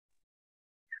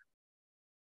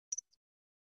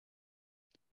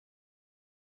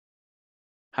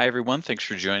Hi, everyone. Thanks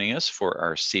for joining us for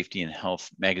our Safety and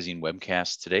Health Magazine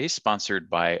webcast today, sponsored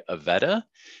by Avetta.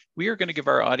 We are going to give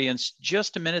our audience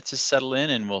just a minute to settle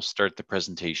in, and we'll start the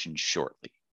presentation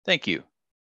shortly. Thank you.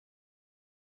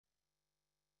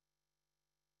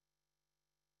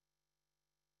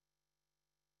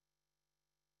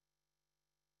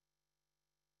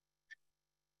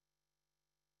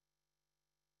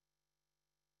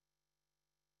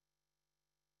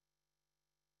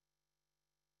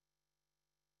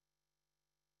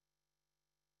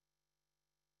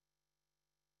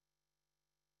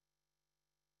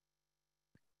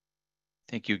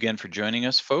 Thank you again for joining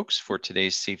us, folks, for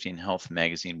today's Safety and Health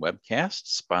Magazine webcast,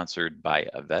 sponsored by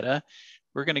Avetta.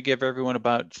 We're going to give everyone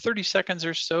about 30 seconds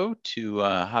or so to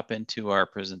hop into our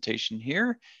presentation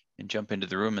here and jump into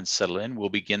the room and settle in. We'll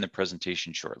begin the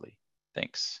presentation shortly.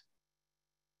 Thanks.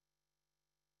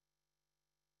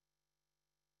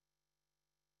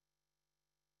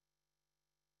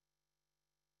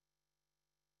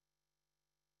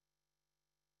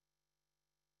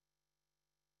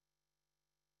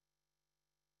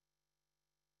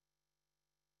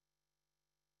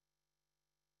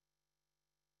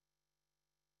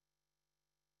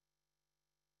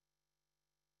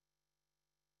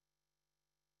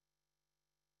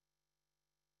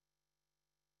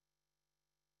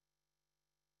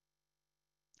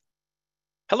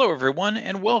 Hello, everyone,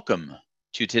 and welcome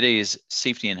to today's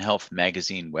Safety and Health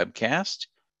Magazine webcast,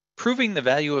 Proving the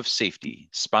Value of Safety,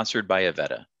 sponsored by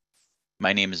Avetta.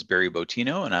 My name is Barry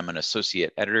Botino, and I'm an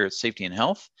associate editor at Safety and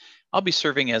Health. I'll be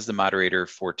serving as the moderator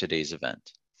for today's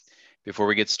event. Before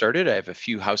we get started, I have a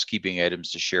few housekeeping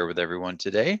items to share with everyone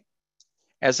today.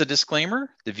 As a disclaimer,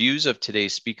 the views of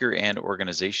today's speaker and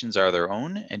organizations are their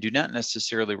own and do not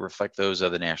necessarily reflect those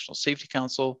of the National Safety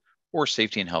Council or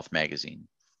Safety and Health Magazine.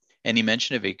 Any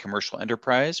mention of a commercial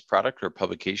enterprise, product, or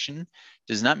publication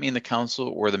does not mean the council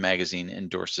or the magazine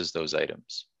endorses those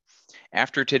items.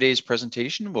 After today's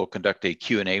presentation, we'll conduct a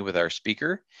Q&A with our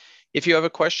speaker. If you have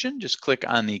a question, just click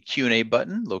on the Q&A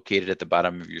button located at the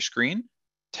bottom of your screen,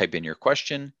 type in your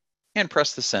question, and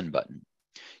press the send button.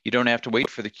 You don't have to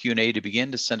wait for the Q&A to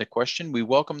begin to send a question. We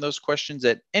welcome those questions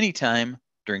at any time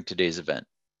during today's event.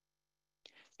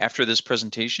 After this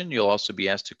presentation, you'll also be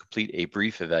asked to complete a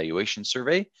brief evaluation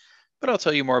survey, but I'll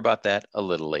tell you more about that a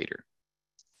little later.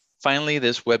 Finally,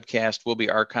 this webcast will be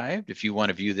archived. If you want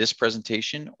to view this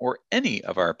presentation or any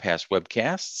of our past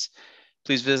webcasts,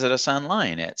 please visit us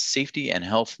online at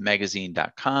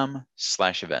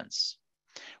safetyandhealthmagazine.com/events.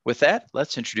 With that,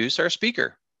 let's introduce our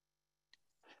speaker.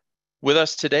 With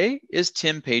us today is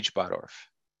Tim Page-Bottorff.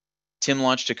 Tim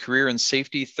launched a career in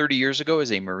safety 30 years ago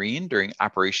as a Marine during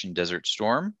Operation Desert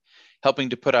Storm, helping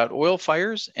to put out oil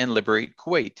fires and liberate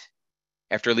Kuwait.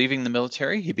 After leaving the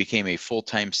military, he became a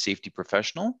full-time safety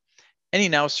professional, and he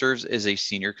now serves as a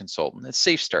senior consultant at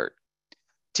SafeStart.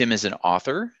 Tim is an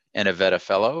author, an Avetta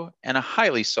Fellow, and a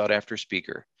highly sought-after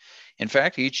speaker. In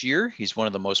fact, each year, he's one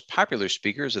of the most popular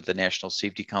speakers at the National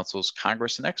Safety Council's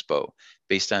Congress and Expo,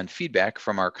 based on feedback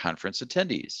from our conference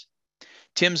attendees.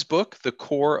 Tim's book, The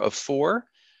Core of Four,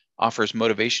 offers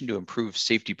motivation to improve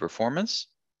safety performance,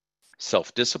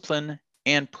 self-discipline,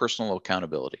 and personal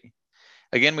accountability.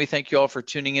 Again, we thank you all for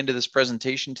tuning into this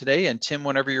presentation today. And Tim,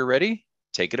 whenever you're ready,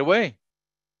 take it away.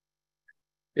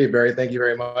 Hey, Barry, thank you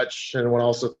very much. And I want to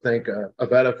also thank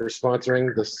Avetta for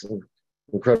sponsoring this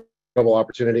incredible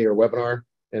opportunity or webinar.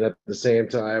 And at the same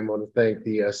time, I want to thank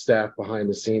the staff behind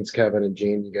the scenes, Kevin and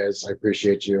Jean. You guys, I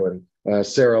appreciate you. And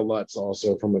Sarah Lutz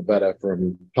also from Avetta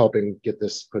from helping get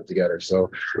this put together. So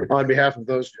on behalf of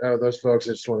those folks,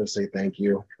 I just want to say thank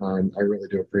you. I really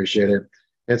do appreciate it.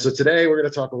 And so today we're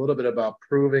going to talk a little bit about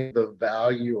proving the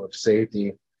value of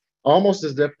safety, almost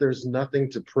as if there's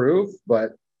nothing to prove,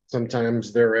 but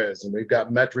sometimes there is. And we've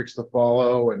got metrics to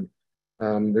follow, and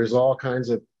there's all kinds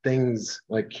of things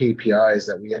like KPIs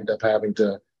that we end up having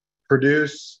to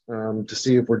produce to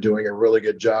see if we're doing a really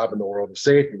good job in the world of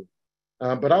safety.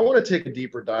 But I want to take a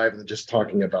deeper dive than just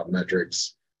talking about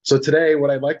metrics. So today,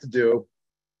 what I'd like to do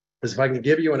is if I can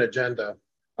give you an agenda,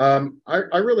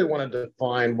 I really want to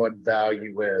define what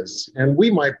value is. And we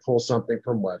might pull something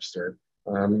from Webster,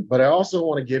 but I also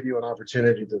want to give you an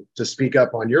opportunity to speak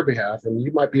up on your behalf, and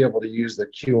you might be able to use the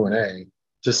Q&A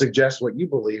to suggest what you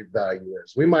believe value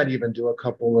is. We might even do a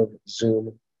couple of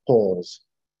Zoom polls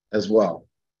as well.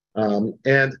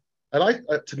 And I'd like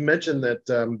to mention that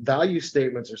value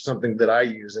statements are something that I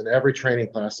use in every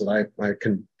training class that I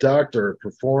conduct or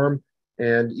perform.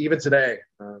 And even today,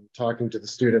 talking to the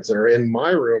students that are in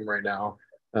my room right now,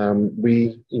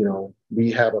 we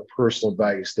have a personal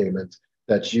value statement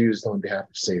that's used on behalf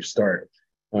of SafeStart.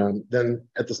 Then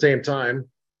at the same time,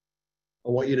 I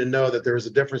want you to know that there is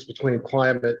a difference between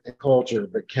climate and culture,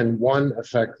 but can one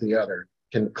affect the other?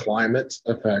 Can climate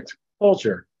affect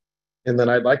culture? And then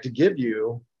I'd like to give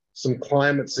you some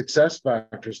climate success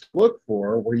factors to look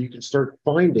for where you can start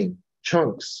finding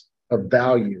chunks of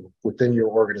value within your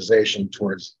organization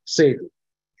towards safety.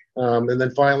 And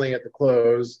then finally, at the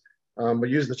close, we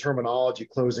use the terminology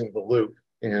closing the loop.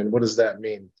 And what does that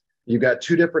mean? You've got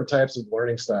two different types of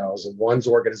learning styles, and one's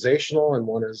organizational and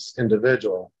one is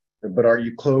individual. But are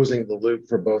you closing the loop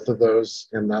for both of those?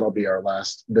 And that'll be our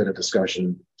last bit of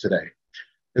discussion today.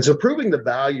 And so proving the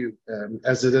value,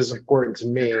 as it is important to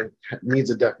me,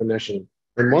 needs a definition.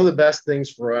 And one of the best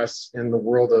things for us in the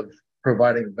world of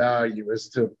providing value is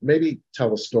to maybe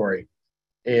tell a story.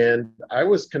 And I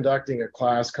was conducting a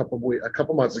class a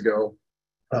couple months ago.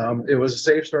 It was a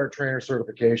Safe Start Trainer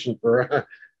certification for a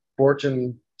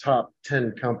Fortune top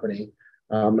 10 company.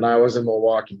 And I was in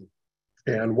Milwaukee.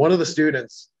 And one of the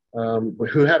students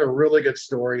who had a really good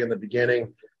story in the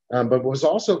beginning, but was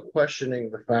also questioning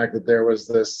the fact that there was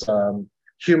this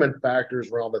human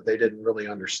factors realm that they didn't really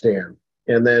understand.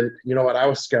 And then, you know what, I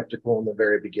was skeptical in the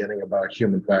very beginning about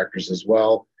human factors as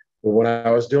well. But when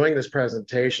I was doing this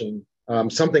presentation,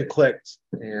 something clicked.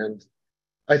 And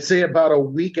I'd say about a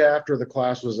week after the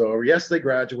class was over, yes, they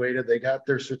graduated, they got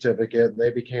their certificate, they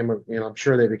became I'm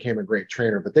sure they became a great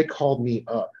trainer, but they called me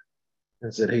up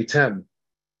and said, "Hey, Tim,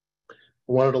 I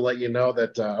wanted to let you know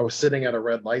that I was sitting at a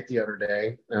red light the other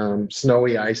day,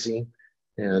 snowy, icy,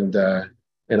 and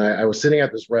I was sitting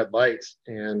at this red light,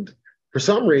 and for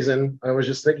some reason, I was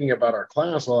just thinking about our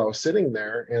class while I was sitting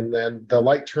there, and then the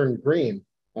light turned green.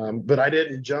 But I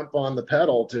didn't jump on the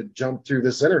pedal to jump through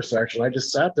this intersection. I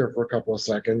just sat there for a couple of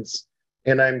seconds,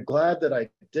 and I'm glad that I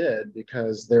did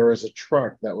because there was a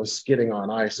truck that was skidding on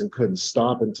ice and couldn't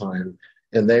stop in time.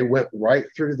 And they went right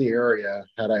through the area.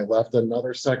 Had I left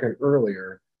another second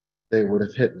earlier, they would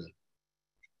have hit me."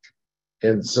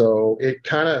 And so it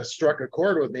kind of struck a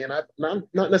chord with me. And I've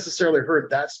not necessarily heard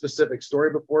that specific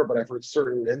story before, but I've heard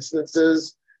certain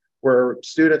instances where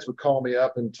students would call me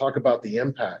up and talk about the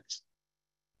impact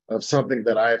of something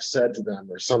that I've said to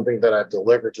them or something that I've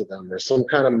delivered to them or some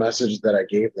kind of message that I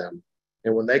gave them.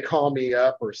 And when they call me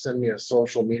up or send me a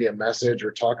social media message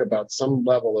or talk about some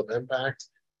level of impact,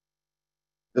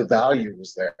 the value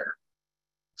was there.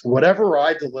 Whatever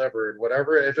I delivered,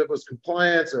 whatever, if it was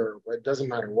compliance or it doesn't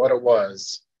matter what it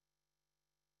was,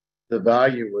 the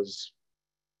value was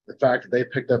the fact that they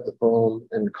picked up the phone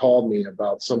and called me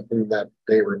about something that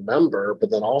they remember,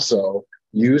 but then also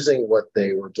using what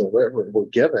they were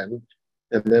given,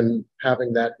 and then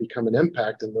having that become an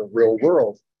impact in the real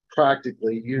world,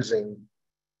 practically using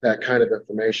that kind of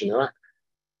information. And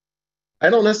I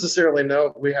don't necessarily know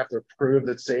if we have to prove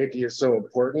that safety is so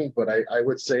important, but I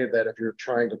would say that if you're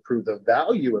trying to prove the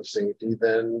value of safety,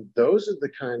 then those are the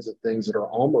kinds of things that are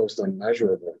almost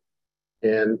unmeasurable.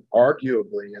 And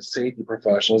arguably, as safety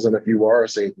professionals, and if you are a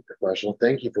safety professional,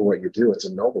 thank you for what you do. It's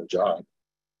a noble job.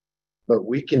 But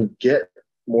we can get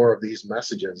more of these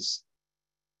messages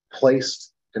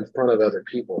placed in front of other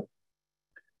people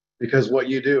because what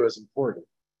you do is important.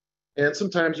 And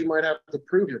sometimes you might have to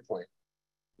prove your point.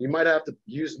 You might have to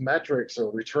use metrics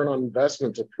or return on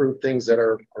investment to prove things that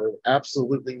are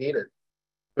absolutely needed.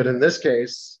 But in this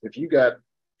case, if you got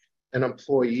an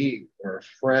employee or a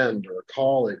friend or a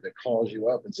colleague that calls you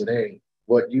up and said, "Hey,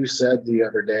 what you said the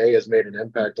other day has made an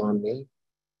impact on me,"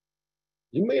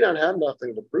 you may not have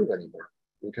nothing to prove anymore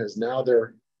because now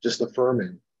they're just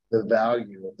affirming the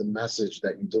value of the message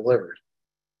that you delivered.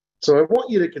 So I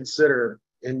want you to consider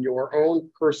in your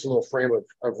own personal frame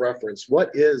of reference,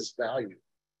 what is value?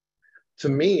 To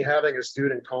me, having a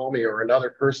student call me or another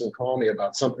person call me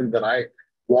about something that I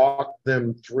walked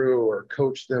them through or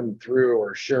coached them through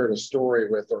or shared a story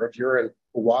with, or if you're in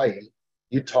Hawaii,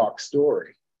 you talk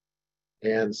story.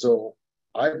 And so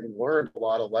I've learned a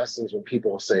lot of lessons when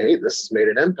people say, "Hey, this has made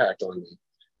an impact on me."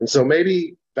 And so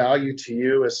maybe value to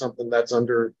you is something that's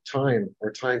under time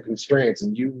or time constraints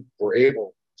and you were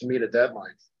able to meet a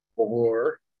deadline.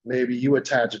 Or maybe you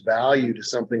attach value to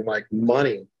something like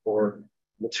money or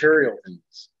material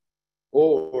things.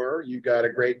 Or you got a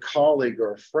great colleague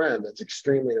or a friend that's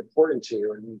extremely important to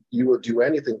you and you will do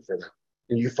anything for them.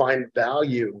 And you find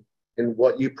value in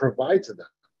what you provide to them.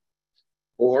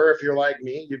 Or if you're like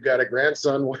me, you've got a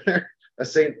grandson wear a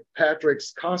St.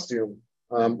 Patrick's costume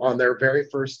on their very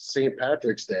first St.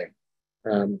 Patrick's Day.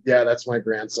 Yeah, that's my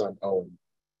grandson, Owen.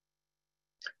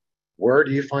 Where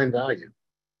do you find value?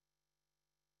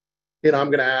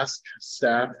 I'm going to ask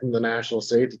staff from the National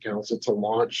Safety Council to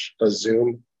launch a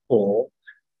Zoom poll.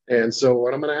 And so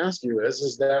what I'm going to ask you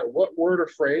is that what word or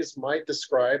phrase might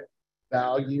describe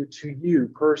value to you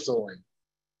personally?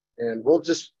 And we'll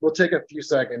take a few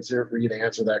seconds here for you to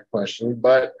answer that question.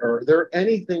 But are there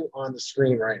anything on the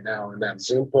screen right now in that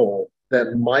Zoom poll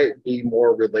that might be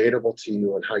more relatable to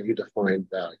you and how you define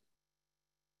value?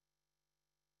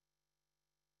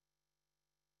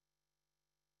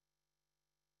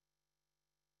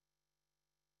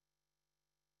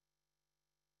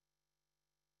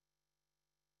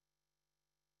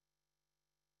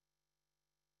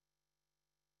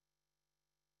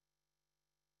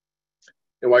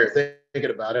 And while you're thinking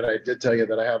about it, I did tell you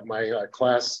that I have my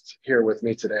class here with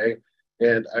me today.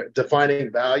 And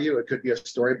defining value, it could be a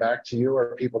story back to you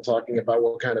or people talking about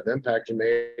what kind of impact you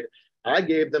made. I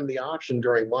gave them the option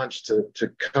during lunch to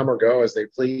come or go as they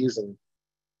please. And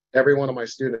every one of my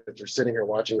students are sitting here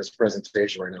watching this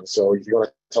presentation right now. So if you want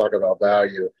to talk about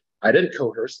value, I didn't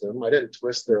coerce them. I didn't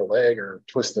twist their leg or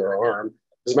twist their arm.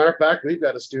 As a matter of fact, we've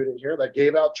got a student here that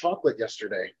gave out chocolate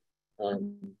yesterday.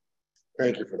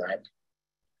 Thank you for that.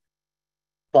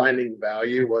 Finding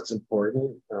value, what's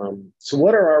important. So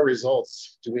what are our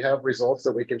results? Do we have results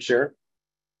that we can share?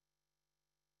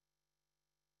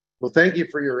 Well, thank you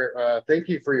for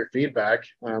your feedback.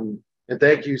 And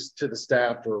thank you to the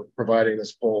staff for providing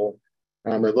this poll.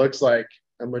 It looks like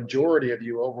a majority of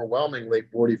you, overwhelmingly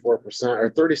 44%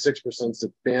 or 36%,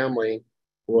 said family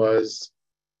was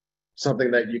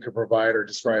something that you could provide or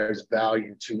describe as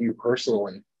value to you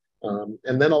personally.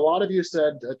 And then a lot of you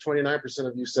said, 29%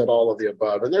 of you said all of the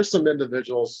above. And there's some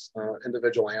individual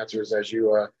answers as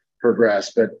you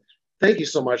progress. But thank you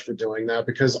so much for doing that,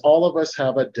 because all of us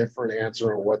have a different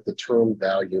answer on what the term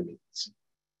value means.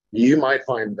 You might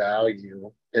find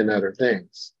value in other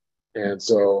things. And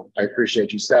so I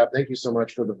appreciate you, staff. Thank you so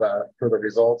much for the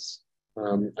results.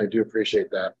 I do appreciate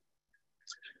that.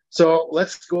 So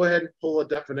let's go ahead and pull a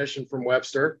definition from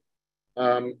Webster.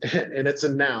 And it's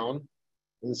a noun.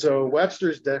 And so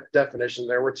Webster's definition,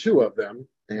 there were two of them.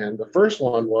 And the first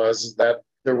one was that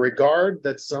the regard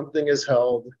that something is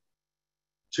held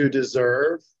to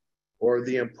deserve, or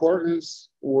the importance,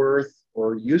 worth,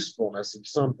 or usefulness of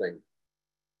something.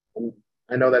 And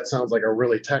I know that sounds like a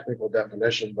really technical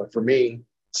definition, but for me,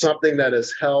 something that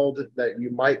is held that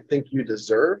you might think you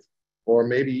deserve, or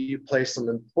maybe you place some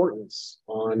importance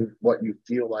on what you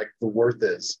feel like the worth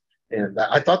is. And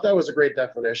I thought that was a great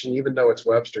definition, even though it's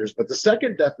Webster's. But the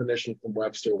second definition from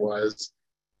Webster was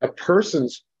a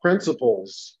person's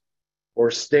principles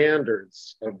or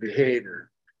standards of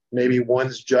behavior, maybe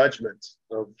one's judgment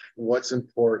of what's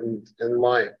important in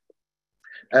life.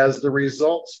 As the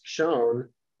results shown,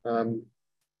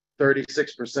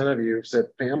 36% of you said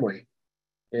family.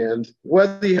 And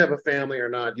whether you have a family or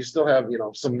not, you still have,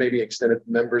 some maybe extended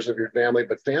members of your family,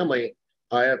 but family,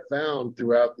 I have found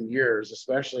throughout the years,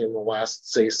 especially in the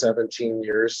last, say, 17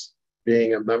 years,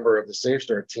 being a member of the Safe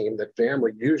Start team, that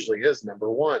family usually is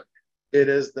number one. It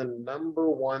is the number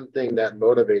one thing that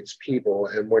motivates people.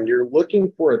 And when you're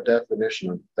looking for a definition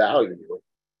of value,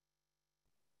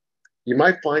 you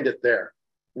might find it there.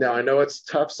 Now, I know it's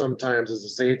tough sometimes as a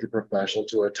safety professional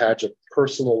to attach a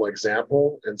personal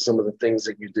example in some of the things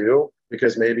that you do,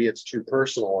 because maybe it's too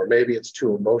personal or maybe it's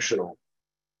too emotional.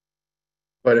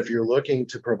 But if you're looking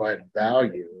to provide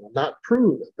value, not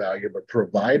prove value, but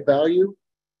provide value,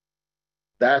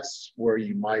 that's where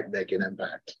you might make an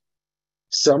impact.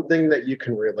 Something that you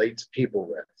can relate to people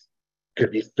with. It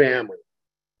could be family.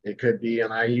 It could be,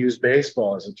 and I use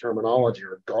baseball as a terminology,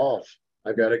 or golf.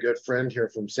 I've got a good friend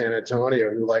here from San Antonio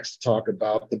who likes to talk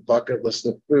about the bucket list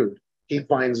of food. He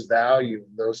finds value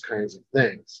in those kinds of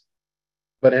things.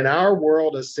 But in our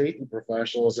world as safety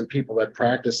professionals and people that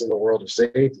practice in the world of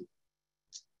safety,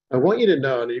 I want you to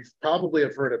know, and you probably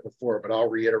have heard it before, but I'll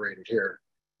reiterate it here.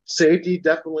 Safety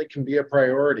definitely can be a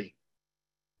priority,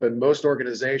 but most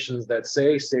organizations that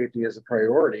say safety is a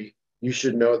priority, you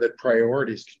should know that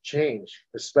priorities can change,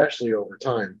 especially over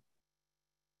time.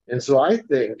 And so I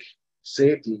think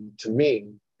safety, to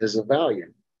me, is a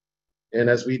value. And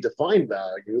as we define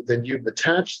value, then you've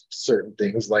attached certain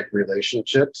things like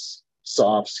relationships,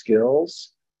 soft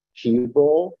skills,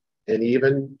 people, and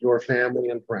even your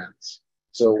family and friends.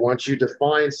 So once you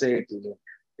define safety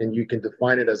and you can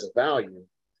define it as a value,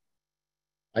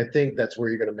 I think that's where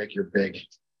you're going to make your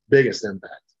biggest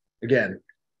impact. Again,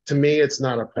 to me, it's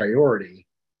not a priority,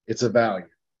 it's a value.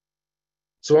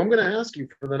 So I'm going to ask you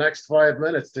for the next 5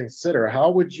 minutes to consider,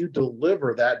 how would you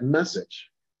deliver that message?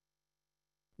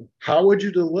 How would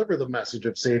you deliver the message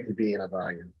of safety being a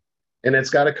value? And it's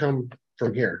got to come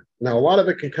from here. Now, a lot of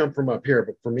it can come from up here,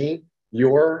 but for me,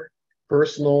 your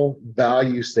personal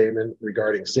value statement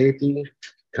regarding safety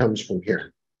comes from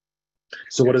here.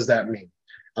 So what does that mean?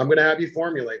 I'm going to have you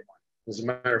formulate one. As a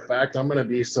matter of fact, I'm going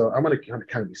to kind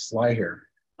of be sly here.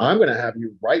 I'm going to have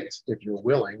you write, if you're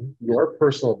willing, your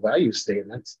personal value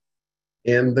statement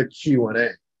in the Q&A.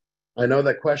 I know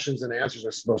that questions and answers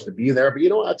are supposed to be there, but you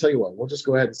know what? I'll tell you what, we'll just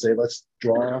go ahead and say, let's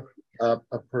draw up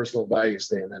a personal value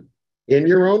statement in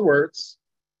your own words.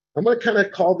 I'm going to kind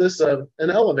of call this an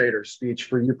elevator speech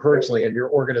for you personally and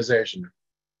your organization.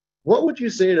 What would you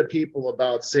say to people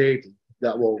about safety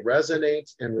that will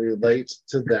resonate and relate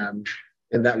to them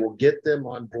and that will get them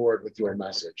on board with your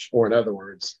message? Or in other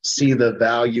words, see the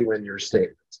value in your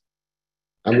statement.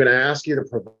 I'm going to ask you to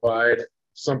provide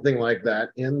something like that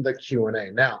in the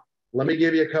Q&A. Now, let me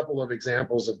give you a couple of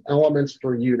examples of elements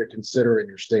for you to consider in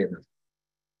your statement.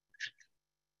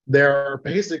 There are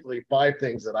basically 5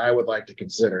 things that I would like to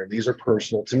consider. These are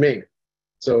personal to me.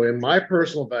 So in my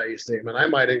personal value statement, I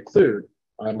might include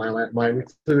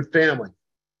family.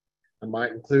 I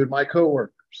might include my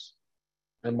coworkers.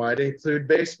 I might include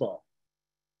baseball.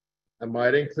 I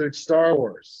might include Star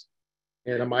Wars.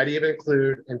 And I might even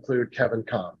include Kevin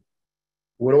Kolb.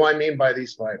 What do I mean by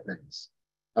these 5 things?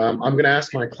 I'm going to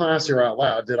ask my class here out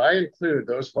loud. Did I include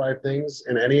those 5 things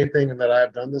in anything that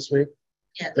I've done this week?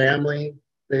 Yes. Family,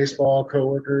 baseball,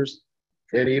 coworkers,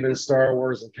 and even Star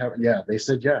Wars and Kevin. Yeah, they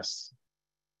said yes.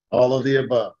 All of the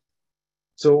above.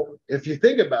 So if you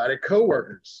think about it,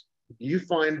 coworkers, you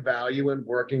find value in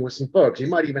working with some folks. You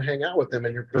might even hang out with them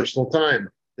in your personal time.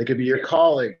 They could be your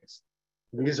colleagues.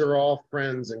 These are all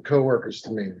friends and coworkers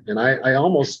to me. And I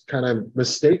almost kind of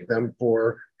mistake them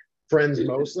for friends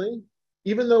mostly.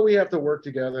 Even though we have to work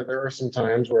together, there are some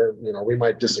times where, we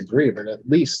might disagree, but at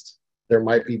least there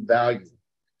might be value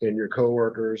in your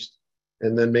coworkers.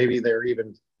 And then maybe they're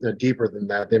even deeper than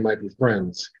that. They might be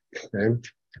friends. Okay.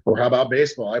 Or how about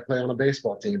baseball? I play on a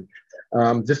baseball team.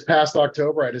 This past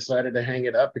October, I decided to hang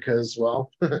it up because, well,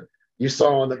 you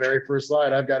saw on the very first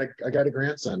slide, I got a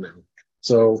grandson now.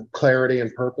 So clarity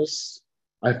and purpose,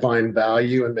 I find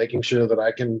value in making sure that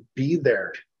I can be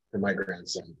there for my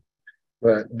grandson.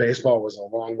 But baseball was a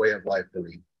long way of life for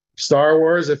me. Star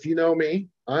Wars, if you know me,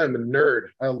 I'm a nerd.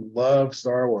 I love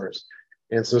Star Wars.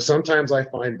 And so sometimes I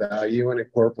find value in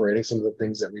incorporating some of the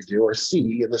things that we do or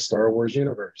see in the Star Wars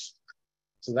universe.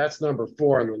 So that's number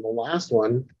 4. And then the last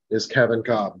one is Kevin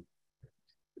Kolb.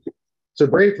 So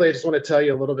briefly, I just want to tell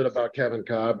you a little bit about Kevin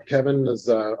Kolb. Kevin is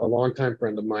a longtime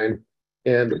friend of mine.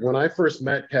 And when I first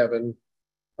met Kevin,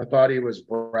 I thought he was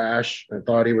brash. I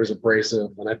thought he was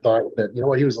abrasive. And I thought that,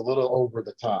 he was a little over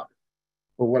the top.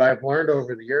 But what I've learned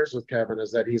over the years with Kevin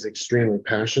is that he's extremely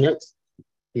passionate.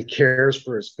 He cares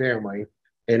for his family.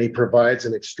 And he provides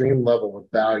an extreme level of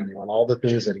value on all the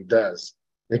things that he does.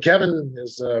 And Kevin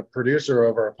is a producer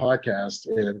of our podcast.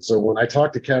 And so when I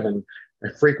talk to Kevin, I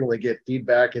frequently get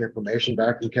feedback and information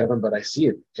back from Kevin, but I see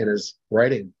it in his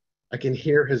writing. I can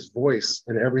hear his voice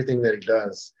in everything that he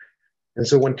does. And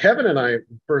so when Kevin and I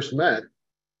first met,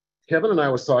 Kevin and I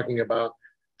was talking about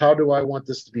how do I want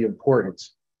this to be important?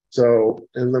 So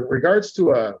in regards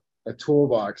to a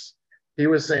toolbox, he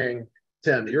was saying,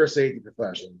 Tim, you're a safety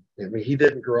professional. I mean, he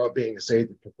didn't grow up being a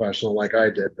safety professional like I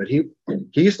did, but he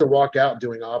used to walk out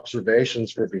doing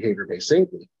observations for behavior-based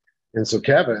safety. And so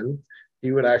Kevin,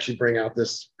 he would actually bring out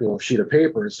this sheet of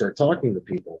paper and start talking to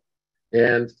people.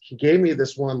 And he gave me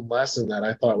this one lesson that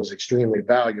I thought was extremely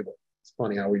valuable. It's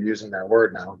funny how we're using that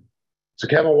word now. So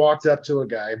Kevin walked up to a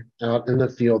guy out in the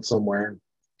field somewhere,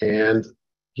 and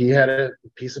he had a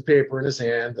piece of paper in his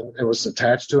hand, and it was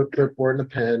attached to a clipboard and a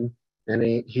pen. And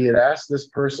he had asked this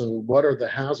person, what are the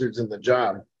hazards in the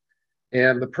job?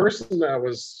 And the person that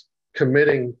was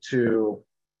committing to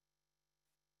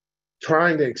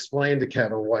trying to explain to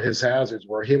Kevin what his hazards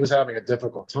were, he was having a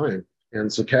difficult time.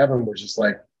 And so Kevin was just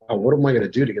like, oh, what am I going to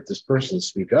do to get this person to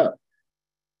speak up?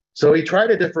 So he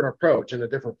tried a different approach in a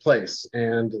different place.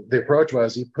 And the approach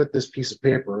was he put this piece of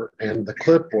paper and the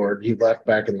clipboard he left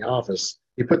back in the office.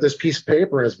 He put this piece of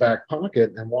paper in his back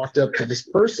pocket and walked up to this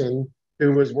person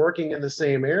who was working in the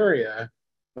same area,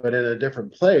 but in a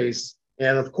different place.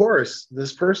 And of course,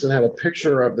 this person had a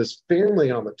picture of this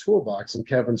family on the toolbox. And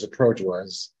Kevin's approach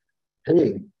was,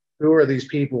 hey, who are these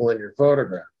people in your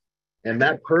photograph? And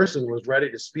that person was ready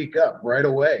to speak up right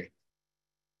away.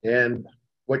 And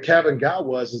what Kevin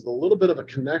got is a little bit of a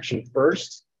connection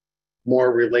first,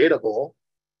 more relatable.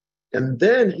 And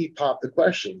then he popped the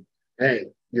question, hey,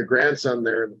 your grandson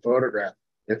there in the photograph,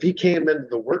 if he came into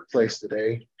the workplace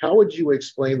today, how would you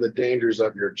explain the dangers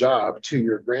of your job to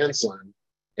your grandson?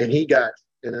 And he got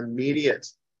an immediate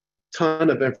ton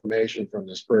of information from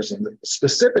this person,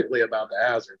 specifically about the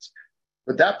hazards.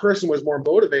 But that person was more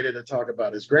motivated to talk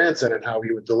about his grandson and how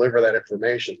he would deliver that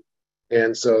information.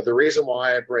 And so the reason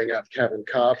why I bring up Kevin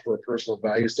Kolb for a personal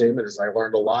value statement is I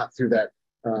learned a lot through that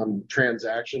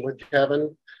transaction with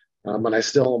Kevin. And I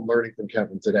still am learning from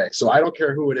Kevin today. So I don't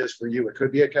care who it is for you. It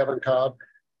could be a Kevin Cobb.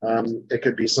 It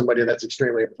could be somebody that's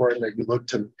extremely important that you look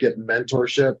to get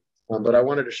mentorship. But I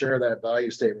wanted to share that value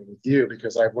statement with you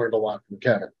because I've learned a lot from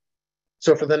Kevin.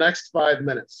 So for the next 5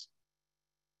 minutes,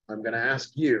 I'm going to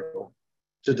ask you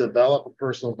to develop a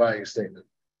personal value statement,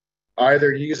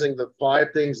 either using the 5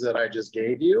 things that I just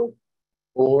gave you,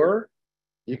 or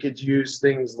you could use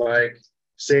things like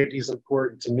safety is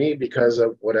important to me because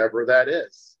of whatever that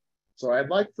is. So I'd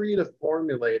like for you to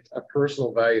formulate a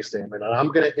personal value statement. And I'm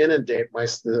going to inundate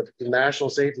the National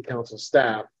Safety Council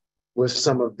staff with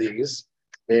some of these.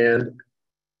 And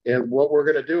what we're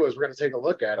going to do is we're going to take a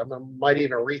look at them. I might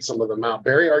even read some of them out.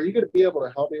 Barry, are you going to be able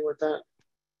to help me with that?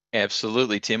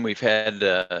 Absolutely, Tim. We've had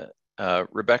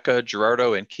Rebecca,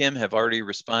 Gerardo, and Kim have already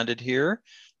responded here.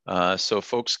 So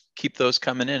folks, keep those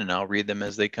coming in and I'll read them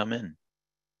as they come in.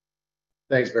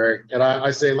 Thanks, Barry. And I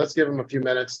say, let's give them a few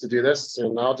minutes to do this.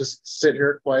 And I'll just sit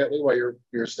here quietly while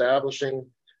you're establishing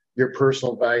your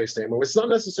personal value statement. It's not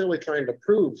necessarily trying to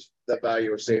prove the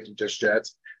value of safety just yet.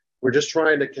 We're just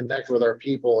trying to connect with our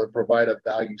people and provide a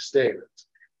value statement.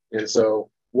 And so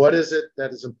what is it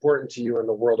that is important to you in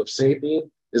the world of safety?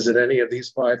 Is it any of these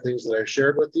 5 things that I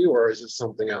shared with you, or is it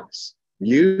something else?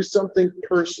 Use something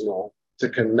personal to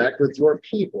connect with your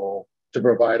people to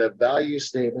provide a value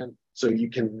statement so you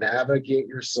can navigate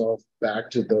yourself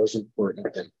back to those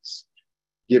important things.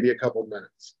 Give you a couple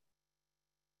minutes.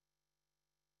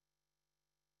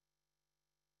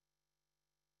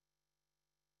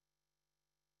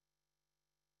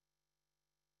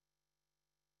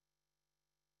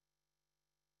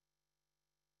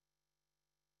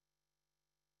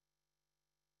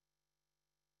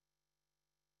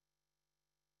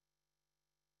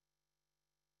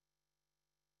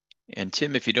 And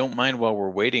Tim, if you don't mind, while we're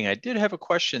waiting, I did have a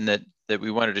question that we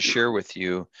wanted to share with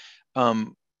you.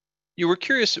 You were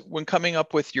curious when coming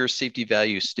up with your safety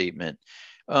value statement.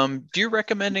 Do you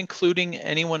recommend including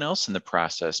anyone else in the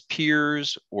process,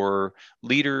 peers or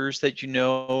leaders that you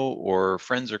know, or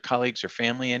friends or colleagues or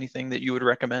family, anything that you would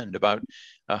recommend about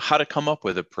how to come up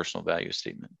with a personal value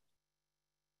statement?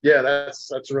 Yeah,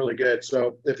 that's really good.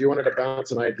 So if you wanted to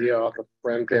bounce an idea off a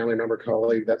friend, family member,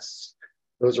 colleague,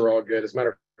 those are all good. As a matter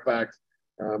of fact,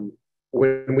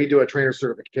 when we do a trainer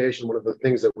certification, one of the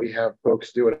things that we have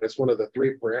folks do, and it's one of the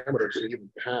 3 parameters that you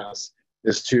can pass,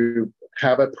 is to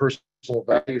have a personal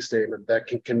value statement that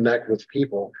can connect with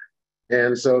people.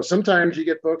 And so sometimes you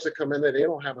get folks that come in that they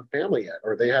don't have a family yet,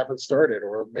 or they haven't started,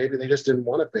 or maybe they just didn't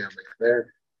want a family.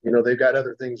 They've got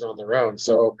other things on their own.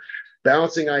 So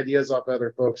bouncing ideas off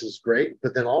other folks is great,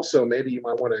 but then also maybe you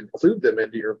might want to include them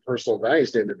into your personal value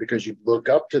statement because you look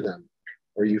up to them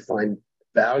or you find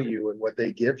value in what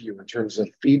they give you in terms of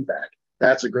feedback.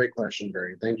 That's a great question,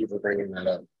 Barry. Thank you for bringing that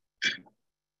up.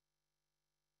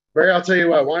 Barry, I'll tell you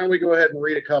what, why don't we go ahead and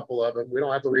read a couple of them? We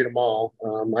don't have to read them all.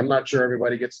 I'm not sure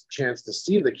everybody gets a chance to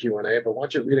see the Q&A, but why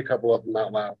don't you read a couple of them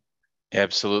out loud?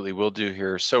 Absolutely, we'll do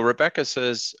here. So Rebecca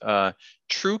says,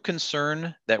 true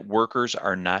concern that workers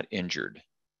are not injured.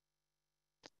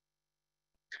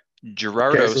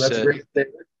 Gerardo okay, so that's said, a great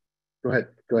statement. Go ahead.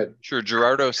 Sure,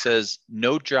 Gerardo says,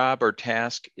 no job or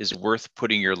task is worth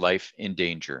putting your life in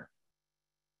danger.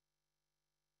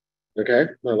 Okay,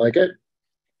 I like it.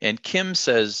 And Kim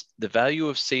says, the value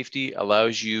of safety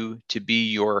allows you to be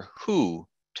your who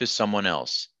to someone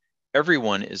else.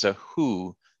 Everyone is a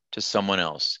who to someone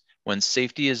else. When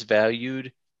safety is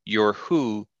valued, your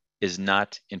who is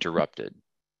not interrupted.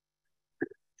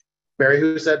 Barry,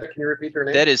 who said that? Can you repeat your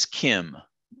name? That is Kim.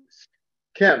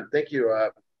 Kim, thank you.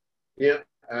 Yeah,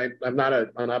 I'm not a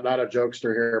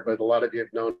jokester here, but a lot of you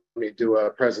have known me do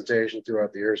a presentation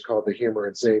throughout the years called The Humor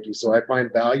in Safety. So I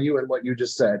find value in what you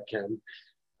just said, Kim.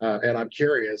 And I'm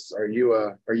curious, are you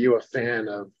a fan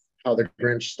of How the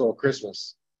Grinch Stole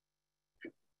Christmas?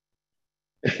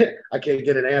 I can't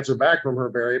get an answer back from her,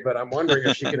 Barry, but I'm wondering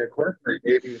if she can incorporate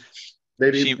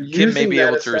maybe Kim may be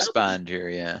able to respond here.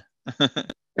 Yeah.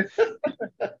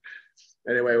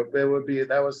 Anyway,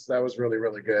 that was really,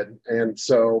 really good. And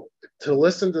so to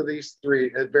listen to these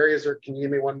 3, Barry, can you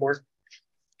give me one more?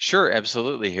 Sure,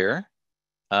 absolutely. Here,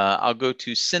 I'll go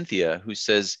to Cynthia, who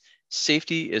says,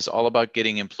 safety is all about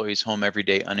getting employees home every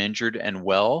day uninjured and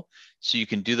well, so you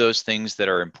can do those things that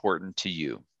are important to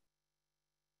you.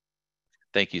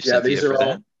 Thank you, Cynthia, for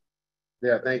that.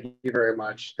 Yeah, thank you very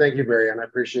much. Thank you, Barry, and I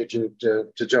appreciate you to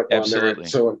jump Absolutely. on there.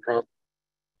 So impromptu.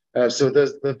 So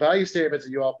the value statements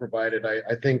that you all provided, I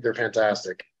think they're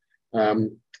fantastic.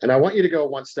 And I want you to go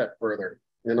one step further,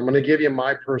 and I'm going to give you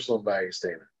my personal value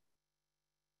statement.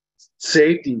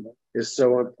 Safety is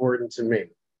so important to me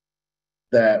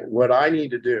that what I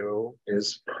need to do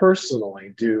is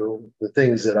personally do the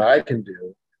things that I can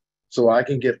do so I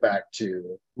can get back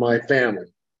to my family,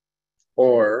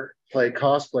 or play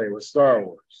cosplay with Star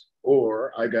Wars,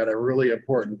 or I got a really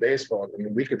important baseball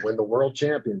game. We could win the world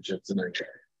championship tonight,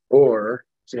 or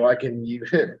so I can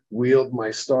wield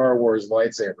my Star Wars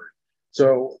lightsaber.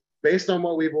 So based on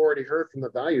what we've already heard from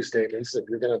the value statements, if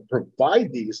you're going to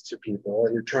provide these to people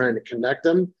and you're trying to connect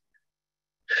them,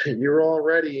 you're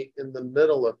already in the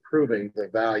middle of proving the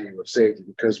value of safety,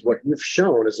 because what you've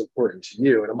shown is important to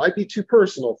you. And it might be too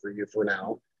personal for you for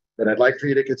now, but I'd like for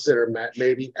you to consider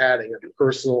maybe adding a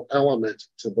personal element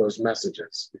to those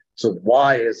messages. So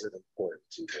why is it important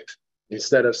to you?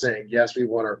 Instead of saying, yes, we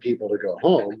want our people to go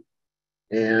home,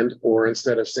 or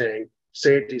instead of saying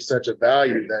safety is such a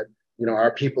value that,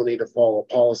 our people need to follow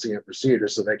policy and procedure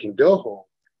so they can go home,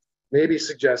 maybe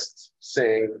suggest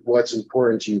saying what's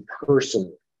important to you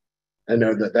personally. I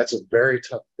know that that's a very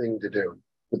tough thing to do.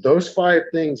 But those 5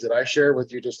 things that I shared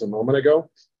with you just a moment ago,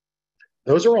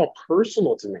 those are all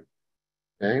personal to me.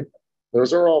 Okay?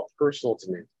 Those are all personal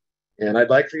to me. And I'd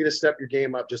like for you to step your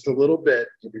game up just a little bit.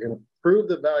 If you're going to prove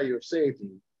the value of safety,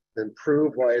 then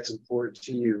prove why it's important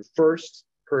to you first,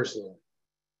 personally.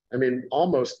 I mean,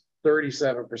 almost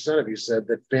 37% of you said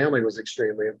that family was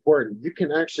extremely important. You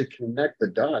can actually connect the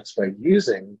dots by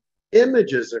using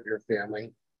images of your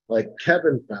family, like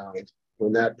Kevin found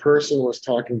when that person was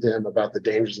talking to him about the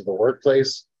dangers of the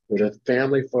workplace, with a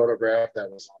family photograph that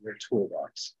was on their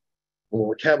toolbox. And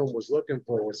what Kevin was looking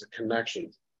for was a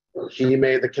connection. He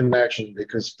made the connection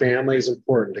because family is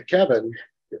important to Kevin,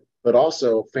 but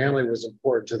also family was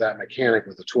important to that mechanic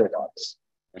with the toolbox.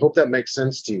 I hope that makes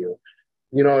sense to you.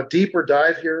 A deeper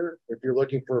dive here, if you're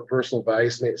looking for a personal value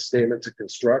statement to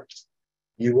construct,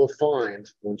 you will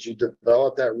find once you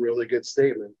develop that really good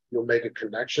statement, you'll make a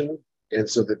connection. And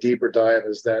so the deeper dive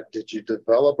is that, did you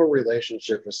develop a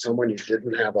relationship with someone you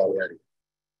didn't have already?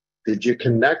 Did you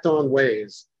connect on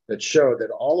ways that show that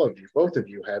all of you, both of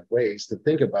you, have ways to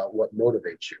think about what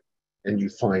motivates you, and you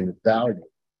find value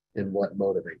in what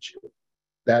motivates you?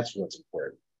 That's what's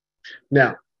important.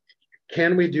 Now,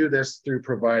 can we do this through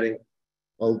providing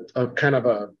a kind of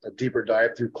a deeper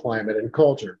dive through climate and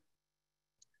culture?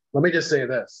 Let me just say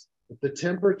this. If the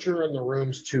temperature in the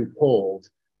room's too cold,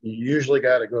 you usually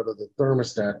got to go to the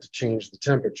thermostat to change the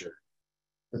temperature.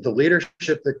 But the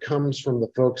leadership that comes from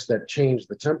the folks that change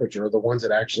the temperature are the ones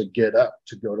that actually get up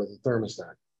to go to the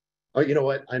thermostat. Oh, you know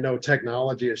what? I know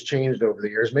technology has changed over the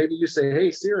years. Maybe you say,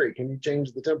 hey, Siri, can you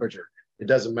change the temperature? It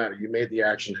doesn't matter. You made the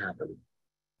action happen.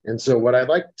 And so what I'd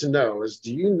like to know is,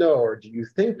 do you know, or do you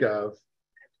think of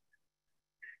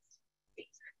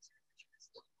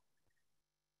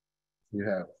You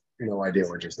have no idea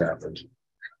what just happened.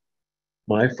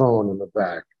 My phone in the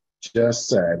back just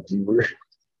said, do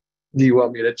you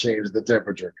want me to change the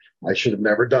temperature? I should have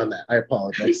never done that. I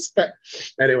apologize.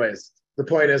 Anyways, the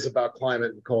point is about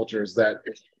climate and culture is that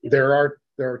there are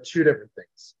 2 different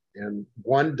things, and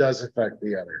one does affect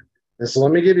the other. And so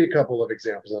let me give you a couple of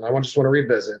examples, and I just want to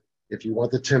revisit. If you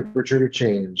want the temperature to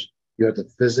change, you have to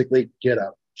physically get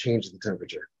up, change the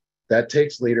temperature. That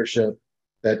takes leadership,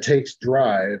 that takes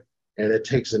drive, and it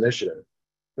takes initiative.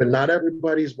 But not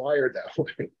everybody's wired that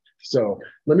way. So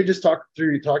let me just talk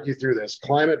you through this: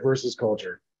 climate versus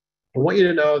culture. I want you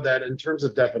to know that in terms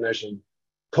of definition,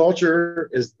 culture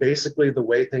is basically the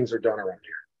way things are done around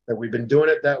here, that we've been doing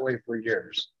it that way for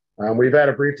years. We've had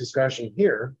a brief discussion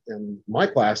here in my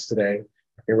class today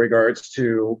in regards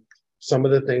to some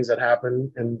of the things that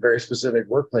happen in very specific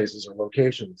workplaces or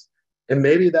locations. And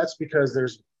maybe that's because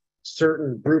there's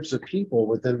certain groups of people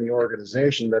within the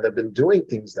organization that have been doing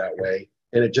things that way,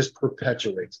 and it just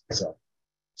perpetuates itself.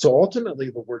 So ultimately,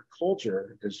 the word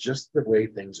culture is just the way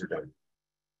things are done.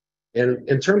 And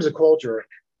in terms of culture,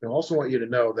 I also want you to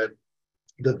know that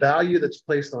the value that's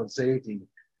placed on safety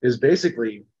is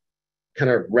basically kind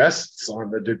of rests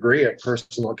on the degree of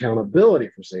personal accountability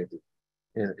for safety.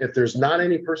 And if there's not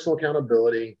any personal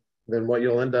accountability, then what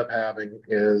you'll end up having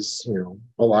is,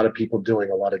 a lot of people doing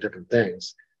a lot of different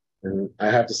things. And I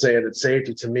have to say that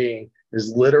safety to me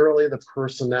is literally the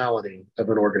personality of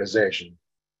an organization.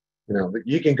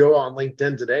 You can go on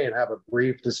LinkedIn today and have a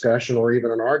brief discussion or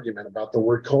even an argument about the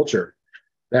word culture.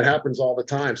 That happens all the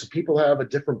time. So people have a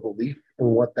different belief in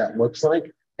what that looks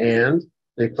like, and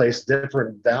they place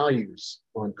different values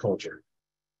on culture.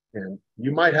 And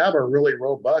you might have a really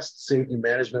robust safety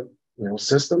management,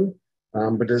 system,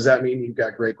 but does that mean you've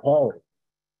got great quality?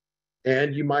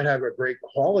 And you might have a great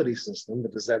quality system,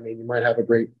 but does that mean you might have a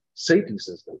great safety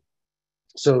system?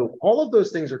 So all of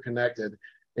those things are connected,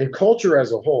 and culture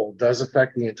as a whole does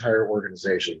affect the entire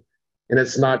organization. And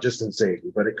it's not just in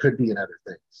safety, but it could be in other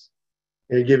things.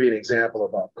 And to give you an example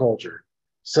about culture,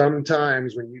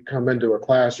 sometimes when you come into a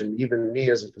classroom, even me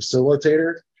as a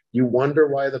facilitator, you wonder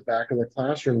why the back of the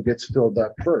classroom gets filled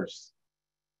up first.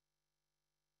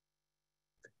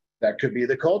 That could be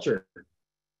the culture.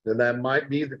 Then that might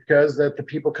be because that the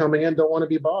people coming in don't want to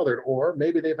be bothered, or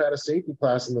maybe they've had a safety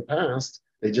class in the past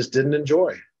they just didn't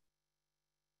enjoy.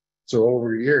 So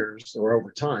over years or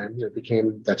over time, it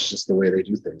became that's just the way they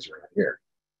do things around here.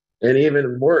 And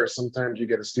even worse, sometimes you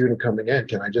get a student coming in,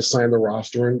 can I just sign the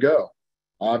roster and go?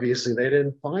 Obviously, they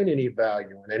didn't find any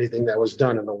value in anything that was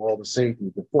done in the world of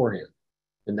safety beforehand.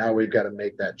 And now we've got to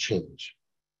make that change.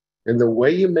 And the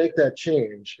way you make that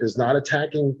change is not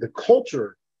attacking the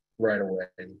culture right away,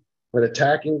 but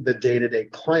attacking the day-to-day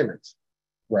climate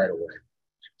right away.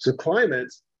 So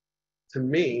climate, to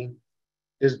me,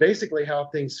 is basically how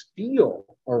things feel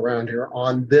around here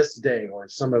on this day or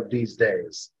some of these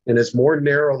days. And it's more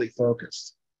narrowly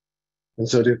focused. And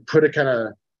so to put a kind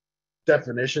of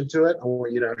definition to it, I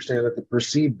want you to understand that the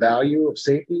perceived value of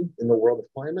safety in the world of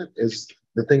climate is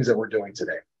the things that we're doing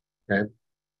today. Okay.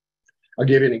 I'll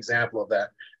give you an example of that.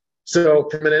 So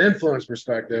from an influence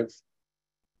perspective,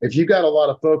 if you've got a lot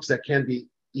of folks that can be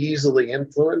easily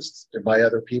influenced by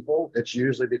other people, it's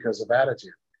usually because of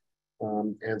attitude.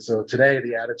 And so today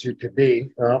the attitude could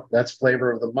be, oh, that's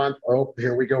flavor of the month. Oh,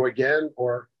 here we go again.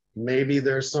 Or maybe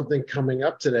there's something coming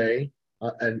up today,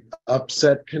 an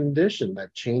upset condition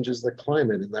that changes the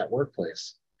climate in that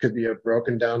workplace. Could be a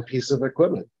broken down piece of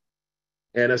equipment.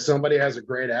 And if somebody has a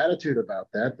great attitude about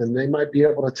that, then they might be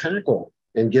able to tackle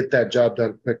and get that job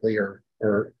done quickly or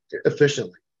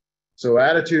efficiently. So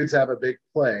attitudes have a big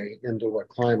play into what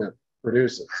climate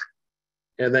produces.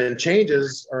 And then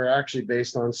changes are actually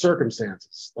based on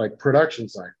circumstances like production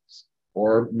cycles,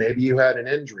 or maybe you had an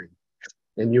injury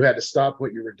and you had to stop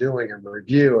what you were doing and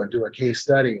review and do a case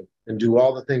study and do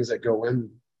all the things that go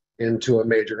into a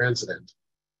major incident.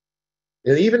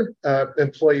 And even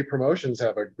employee promotions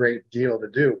have a great deal to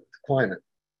do with climate.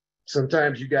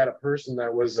 Sometimes you got a person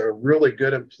that was a really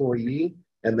good employee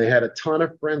and they had a ton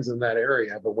of friends in that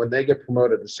area, but when they get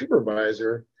promoted to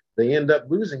supervisor, they end up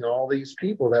losing all these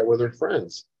people that were their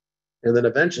friends. And then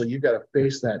eventually you've got to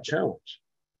face that challenge.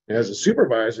 And as a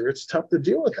supervisor, it's tough to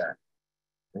deal with that.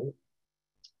 Right?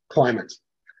 Climate.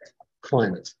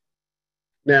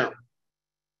 Now,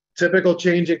 typical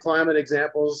changing climate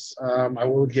examples, I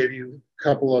will give you a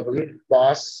couple of them.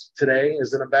 Boss today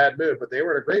is in a bad mood, but they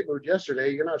were in a great mood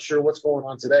yesterday. You're not sure what's going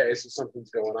on today, so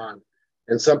something's going on.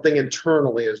 And something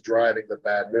internally is driving the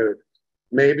bad mood.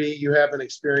 Maybe you have an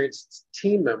experienced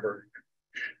team member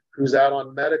who's out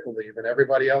on medical leave and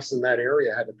everybody else in that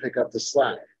area had to pick up the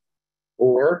slack.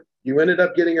 Or you ended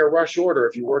up getting a rush order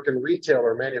if you work in retail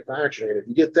or manufacturing. And if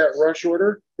you get that rush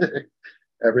order,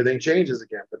 everything changes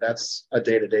again, but that's a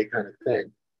day-to-day kind of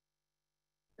thing.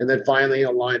 And then finally,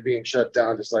 a line being shut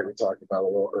down, just like we talked about a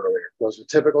little earlier. Those are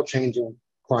typical changing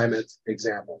climate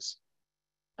examples.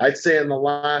 I'd say in the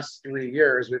last 3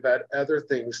 years, we've had other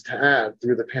things to add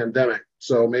through the pandemic.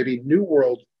 So maybe new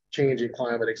world changing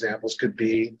climate examples could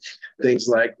be things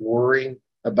like worrying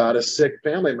about a sick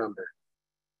family member.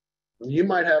 You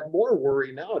might have more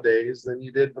worry nowadays than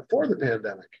you did before the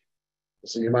pandemic.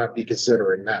 So you might be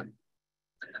considering that.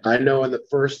 I know in the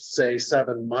first, say,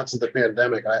 7 months of the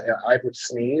pandemic, I would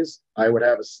sneeze, I would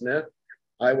have a sniff.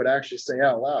 I would actually say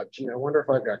out loud, gee, I wonder if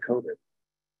I've got COVID.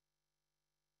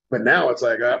 But now it's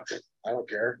like, I don't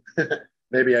care.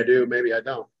 Maybe I do, maybe I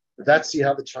don't. But that's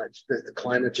how the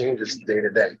climate changes day to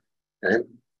day. Okay?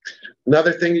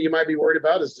 Another thing that you might be worried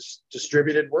about is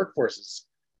distributed workforces.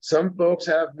 Some folks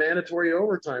have mandatory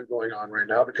overtime going on right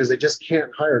now because they just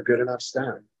can't hire good enough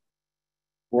staff.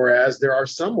 Whereas there are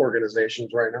some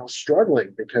organizations right now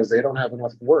struggling because they don't have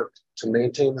enough work to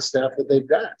maintain the staff that they've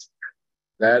got.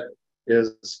 That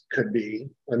could be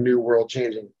a new world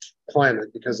changing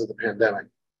climate because of the pandemic.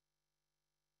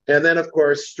 And then, of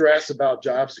course, stress about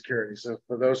job security. So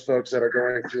for those folks that are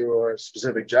going through a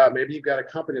specific job, maybe you've got a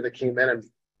company that came in and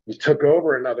you took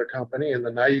over another company, and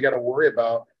then now you got to worry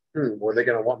about, were they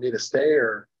going to want me to stay,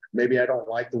 or maybe I don't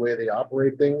like the way they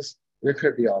operate things. There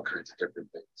could be all kinds of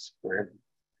different things. Right?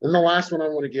 And the last one I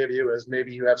want to give you is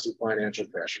maybe you have some financial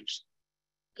pressures.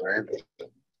 Right?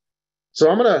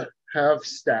 So I'm going to have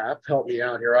staff help me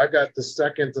out here. I've got the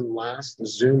second and last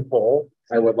Zoom poll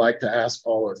I would like to ask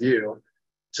all of you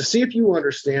to see if you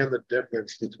understand the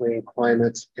difference between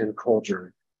climate and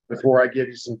culture before I give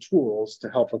you some tools to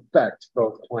help affect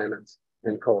both climate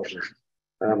and culture.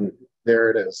 There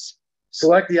it is.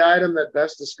 Select the item that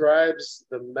best describes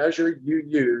the measure you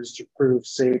use to prove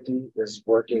safety is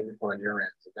working on your end.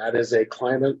 That is a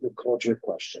climate and culture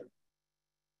question.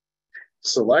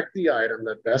 Select the item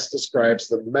that best describes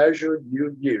the measure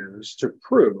you use to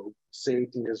prove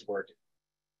safety is working.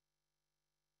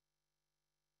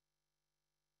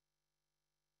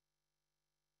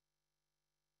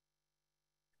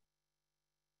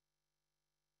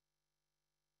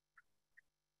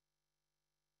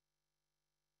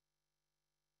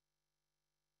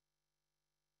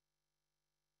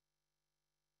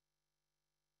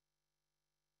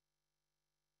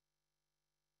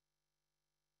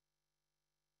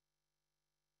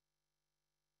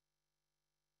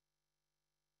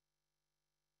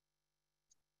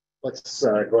 Let's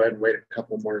go ahead and wait a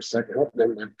couple more seconds. Oh,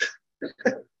 never mind.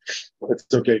 It's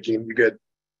okay, Gene. You're good.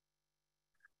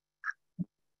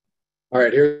 All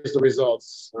right, here's the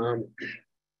results.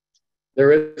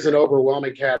 There is an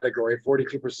overwhelming category.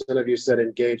 42% of you said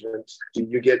engagement. Do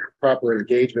you get proper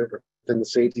engagement within the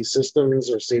safety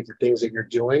systems or safety things that you're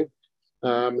doing?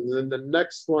 And then the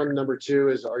next one, number 2,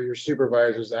 is are your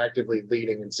supervisors actively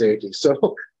leading in safety?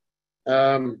 So,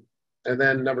 and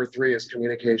then number 3 is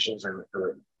communications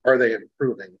are they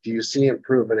improving? Do you see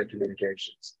improvement in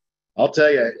communications? I'll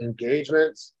tell you,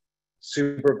 engagement,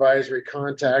 supervisory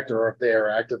contact, or if they are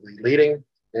actively leading,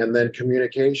 and then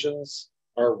communications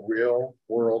are real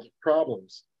world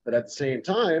problems. But at the same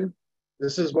time,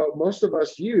 this is what most of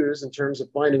us use in terms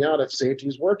of finding out if safety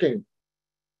is working.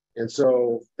 And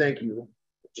so thank you,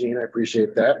 Gene, I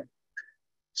appreciate that.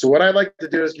 So what I'd like to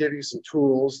do is give you some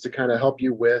tools to kind of help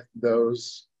you with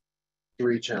those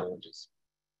 3 challenges.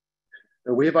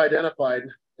 And we've identified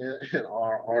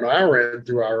on our end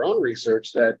through our own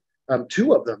research that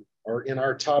 2 of them are in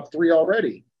our top 3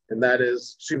 already. And that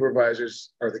is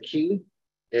supervisors are the key,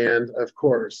 and of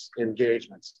course,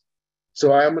 engagements.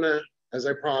 So I'm going to, as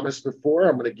I promised before,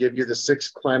 I'm going to give you the 6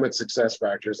 climate success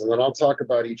factors, and then I'll talk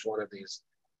about each one of these.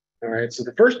 All right, so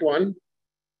the first one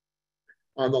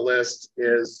on the list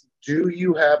is, do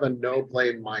you have a no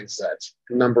blame mindset?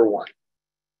 Number 1.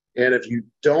 And if you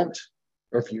don't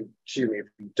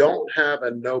have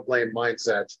a no blame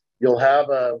mindset, you'll have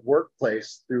a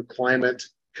workplace through climate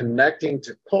connecting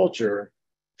to culture,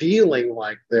 feeling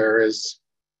like there is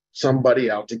somebody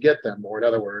out to get them, or in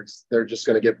other words, they're just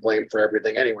going to get blamed for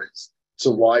everything anyways.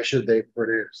 So why should they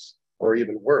produce? Or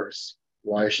even worse,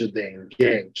 why should they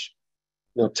engage?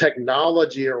 Now,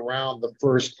 technology around the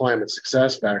first climate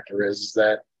success factor is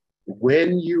that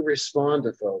when you respond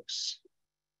to folks,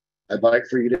 I'd like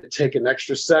for you to take an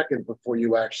extra second before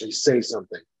you actually say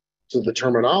something. So the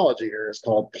terminology here is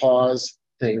called pause,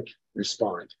 think,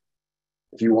 respond.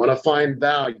 If you want to find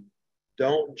value,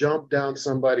 don't jump down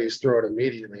somebody's throat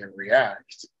immediately and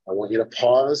react. I want you to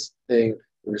pause, think,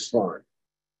 respond.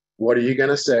 What are you going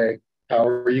to say? How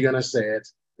are you going to say it?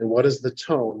 And what is the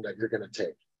tone that you're going to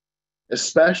take?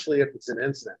 Especially if it's an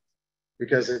incident.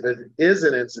 Because if it is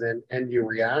an incident and you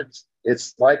react,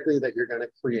 it's likely that you're going to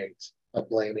create a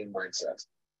blaming mindset.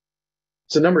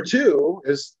 So number 2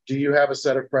 is, do you have a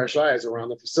set of fresh eyes around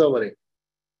the facility?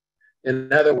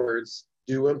 In other words,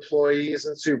 do employees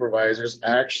and supervisors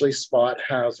actually spot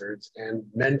hazards and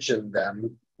mention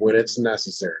them when it's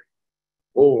necessary?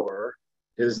 Or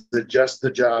is it just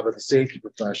the job of the safety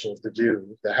professionals to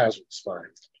do the hazard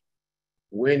spotting?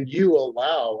 When you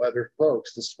allow other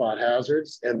folks to spot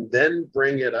hazards and then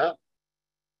bring it up,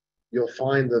 you'll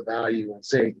find the value in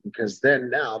safety, because then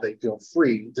now they feel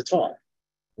free to talk,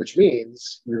 which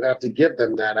means you have to give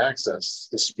them that access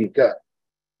to speak up.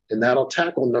 And that'll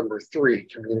tackle number 3,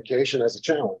 communication as a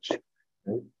challenge.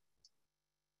 Okay?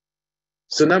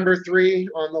 So number 3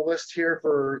 on the list here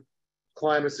for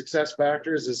climate success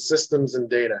factors is systems and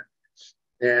data.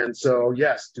 And so,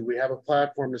 yes, do we have a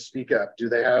platform to speak up? Do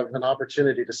they have an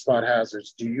opportunity to spot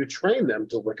hazards? Do you train them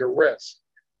to look at risk?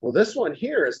 Well, this one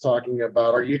here is talking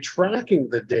about, are you tracking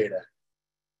the data,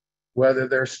 whether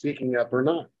they're speaking up or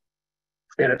not?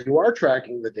 And if you are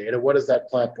tracking the data, what does that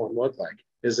platform look like?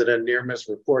 Is it a near-miss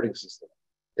reporting system?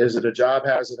 Is it a job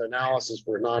hazard analysis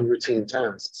for non-routine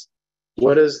tasks?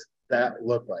 What does that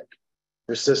look like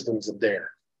for systems and data?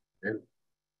 And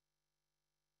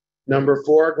number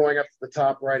 4, going up to the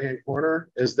top right-hand corner,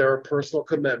 is there a personal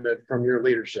commitment from your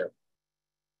leadership?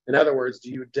 In other words, do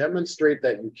you demonstrate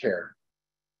that you care?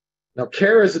 Now,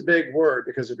 care is a big word,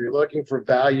 because if you're looking for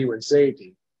value and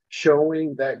safety,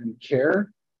 showing that you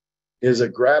care is a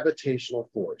gravitational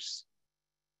force.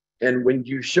 And when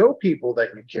you show people that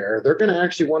you care, they're going to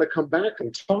actually want to come back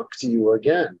and talk to you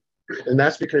again. And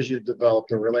that's because you've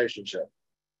developed a relationship.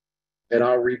 And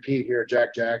I'll repeat here,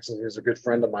 Jack Jackson, who's a good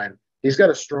friend of mine, he's got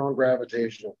a strong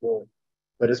gravitational pull.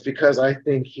 But it's because I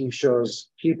think he shows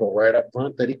people right up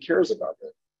front that he cares about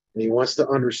them. And he wants to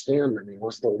understand them. He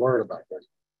wants to learn about them.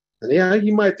 And yeah,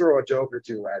 he might throw a joke or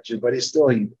two at you, but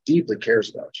he deeply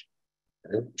cares about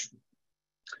you. Okay?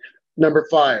 Number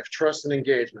 5, trust and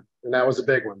engagement. And that was a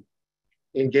big one.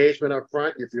 Engagement up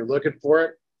front, if you're looking for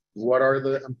it, what are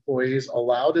the employees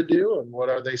allowed to do and what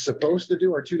are they supposed to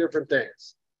do are two different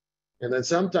things. And then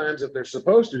sometimes if they're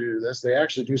supposed to do this, they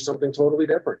actually do something totally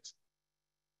different.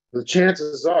 The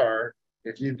chances are,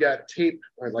 if you've got tape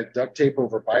or like duct tape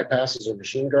over bypasses or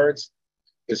machine guards,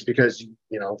 it's because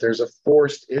there's a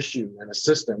forced issue in a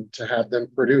system to have them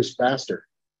produce faster.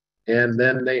 And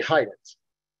then they hide it.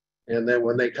 And then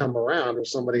when they come around, or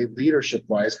somebody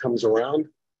leadership-wise comes around,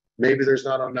 maybe there's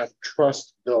not enough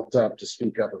trust built up to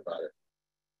speak up about it.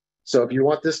 So if you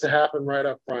want this to happen right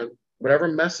up front, whatever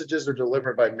messages are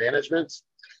delivered by management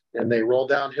and they roll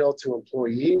downhill to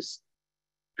employees,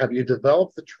 have you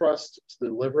developed the trust to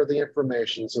deliver the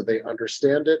information so they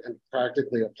understand it and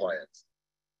practically apply it?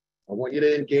 I want you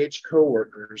to engage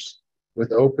coworkers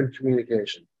with open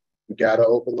communication. You got to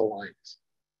open the lines.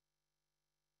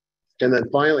 And then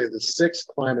finally, the 6th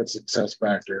climate success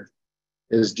factor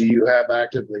is, do you have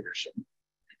active leadership?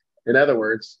 In other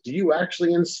words, do you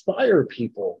actually inspire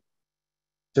people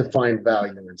to find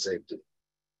value in safety?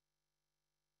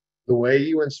 The way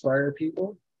you inspire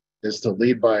people is to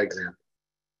lead by example.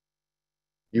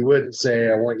 You wouldn't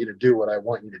say, I want you to do what I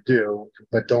want you to do,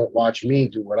 but don't watch me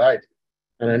do what I do.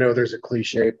 And I know there's a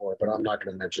cliche for it, but I'm not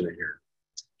going to mention it here.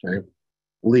 Okay?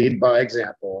 Lead by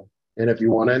example. And if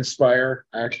you want to inspire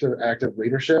active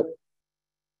leadership,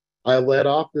 I led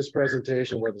off this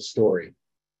presentation with a story.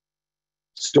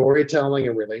 Storytelling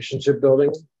and relationship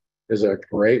building is a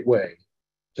great way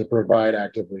to provide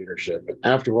active leadership.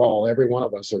 After all, every one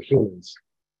of us are humans.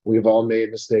 We've all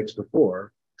made mistakes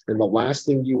before. And the last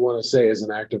thing you want to say as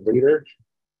an active leader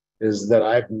is that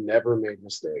I've never made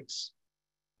mistakes.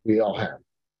 We all have.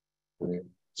 Right?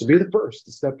 So be the first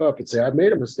to step up and say, I've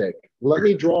made a mistake. Let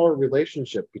me draw a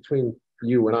relationship between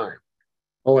you and I.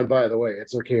 Oh, and by the way,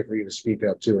 it's okay for you to speak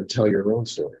up too and tell your own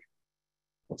story.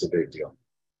 That's a big deal.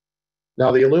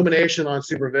 Now, the illumination on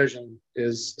supervision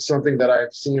is something that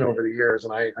I've seen over the years,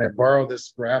 and I borrowed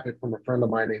this graphic from a friend of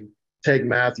mine named Teg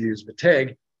Matthews. But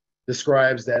Teg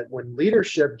describes that when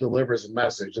leadership delivers a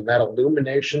message and that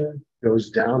illumination goes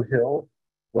downhill,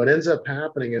 what ends up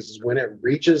happening is when it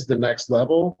reaches the next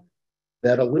level,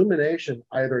 that illumination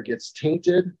either gets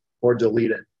tainted or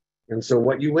deleted. And so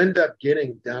what you end up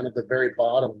getting down at the very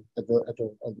bottom, at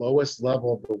the lowest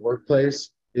level of the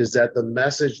workplace, is that the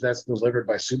message that's delivered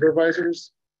by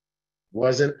supervisors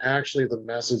wasn't actually the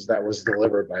message that was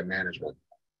delivered by management.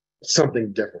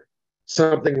 Something different,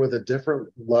 something with a different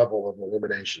level of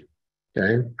illumination.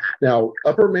 Okay. Now,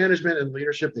 upper management and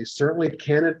leadership, they certainly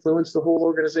can influence the whole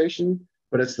organization,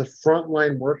 but it's the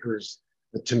frontline workers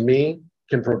that, to me,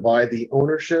 can provide the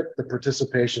ownership, the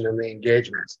participation, and the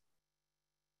engagement.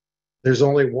 There's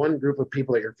only one group of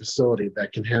people at your facility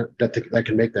that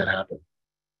can make that happen.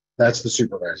 That's the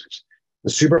supervisors.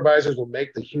 The supervisors will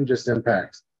make the hugest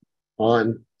impact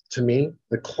on, to me,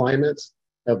 the climate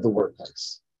of the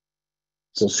workplace.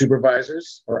 So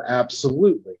supervisors are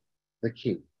absolutely the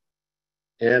key.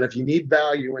 And if you need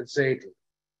value in safety,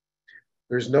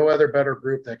 there's no other better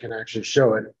group that can actually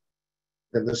show it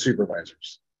than the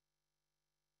supervisors.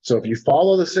 So if you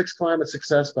follow the 6 climate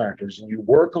success factors and you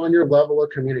work on your level of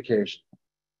communication,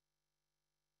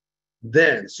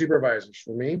 then supervisors,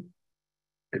 for me,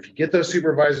 if you get those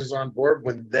supervisors on board,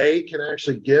 when they can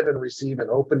actually give and receive an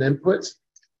open input,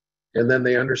 and then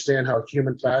they understand how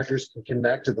human factors can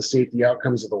connect to the safety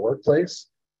outcomes of the workplace,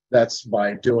 that's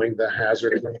by doing the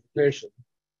hazard identification.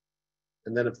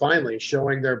 And then finally,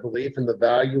 showing their belief in the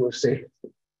value of safety.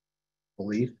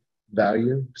 Belief,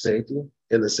 value, safety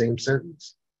in the same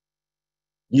sentence.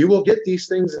 You will get these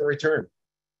things in return.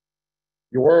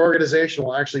 Your organization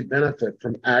will actually benefit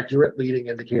from accurate leading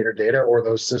indicator data or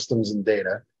those systems and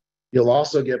data. You'll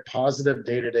also get positive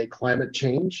day-to-day climate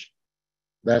change.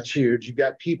 That's huge. You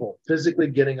got people physically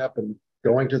getting up and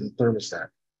going to the thermostat.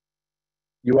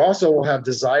 You also will have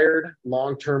desired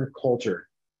long-term culture.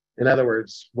 In other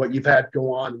words, what you've had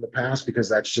go on in the past, because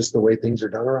that's just the way things are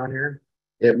done around here,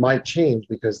 it might change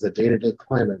because the day-to-day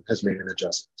climate has made an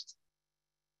adjustment.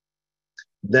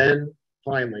 Then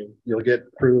finally, you'll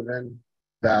get proven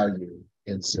value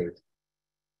in safety.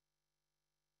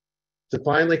 To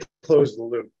finally close the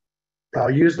loop, I'll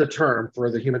use the term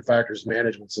for the human factors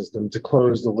management system to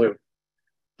close the loop.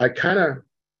 I kind of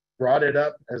brought it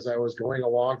up as I was going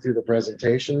along through the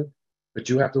presentation, but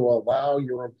you have to allow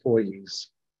your employees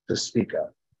to speak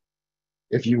up.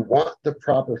 If you want the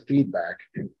proper feedback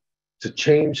to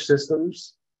change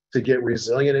systems, to get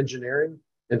resilient engineering,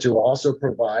 and to also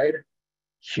provide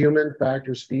human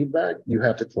factors feedback, you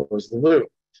have to close the loop.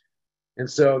 And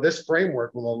so this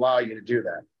framework will allow you to do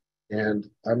that. And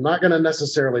I'm not going to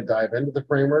necessarily dive into the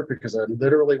framework because I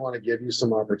literally want to give you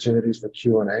some opportunities for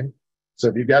Q&A. So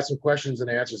if you've got some questions and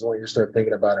answers, I want you to start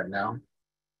thinking about it now.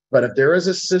 But if there is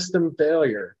a system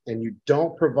failure and you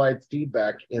don't provide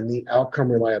feedback in the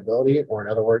outcome reliability, or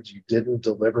in other words, you didn't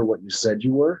deliver what you said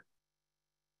you were,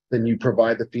 then you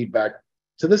provide the feedback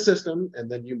to the system and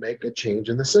then you make a change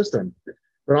in the system.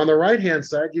 But on the right-hand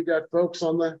side, you've got folks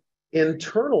on the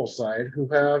internal side who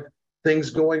have things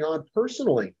going on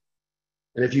personally.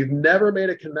 And if you've never made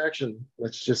a connection,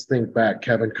 let's just think back,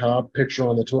 Kevin Cobb, picture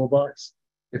on the toolbox.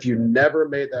 If you never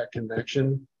made that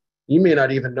connection, you may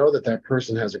not even know that that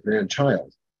person has a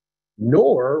grandchild,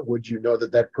 nor would you know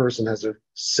that that person has a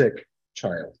sick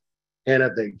child. And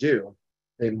if they do,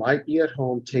 they might be at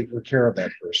home taking care of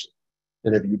that person.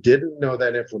 And if you didn't know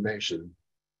that information,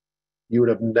 you would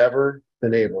have never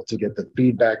been able to get the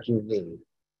feedback you need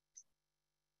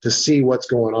to see what's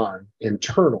going on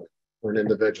internally for an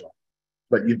individual.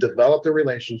 But you've developed a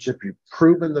relationship, you've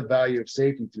proven the value of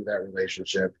safety through that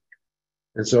relationship.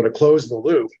 And so to close the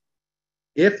loop,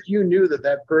 if you knew that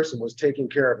that person was taking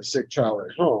care of a sick child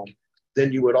at home,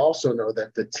 then you would also know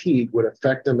that fatigue would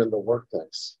affect them in the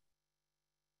workplace.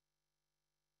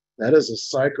 That is a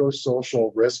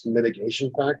psychosocial risk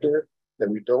mitigation factor that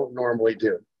we don't normally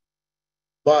do.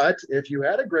 But if you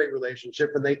had a great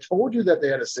relationship and they told you that they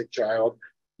had a sick child,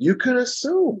 you could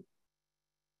assume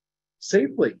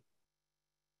safely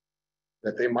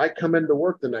that they might come into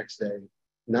work the next day,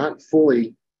 not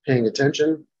fully paying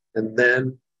attention, and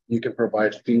then you can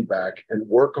provide feedback and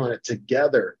work on it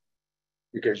together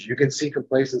because you can see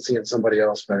complacency in somebody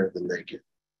else better than they can.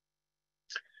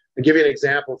 I'll give you an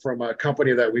example from a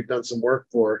company that we've done some work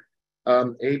for.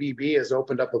 ABB has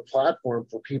opened up a platform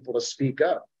for people to speak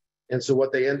up. And so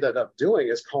what they ended up doing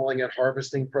is calling it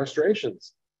harvesting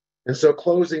frustrations. And so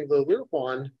closing the loop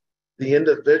on the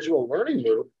individual learning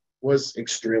loop was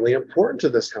extremely important to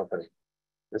this company.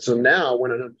 And so now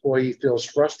when an employee feels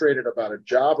frustrated about a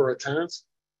job or a task,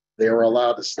 they are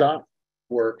allowed to stop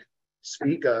work,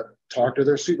 speak up, talk to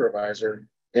their supervisor,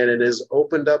 and it has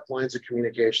opened up lines of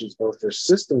communications both for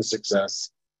system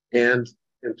success and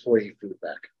employee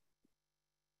feedback.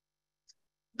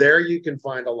 There you can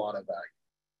find a lot of value.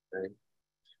 Okay?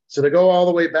 So to go all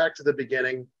the way back to the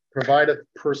beginning, provide a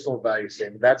personal value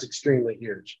statement. That's extremely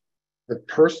huge. The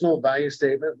personal value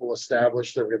statement will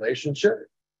establish the relationship.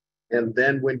 And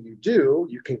then when you do,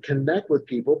 you can connect with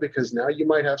people because now you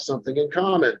might have something in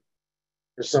common.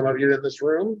 For some of you in this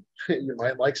room, you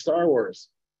might like Star Wars.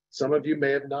 Some of you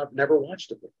may have never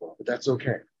watched it before, but that's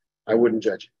okay. I wouldn't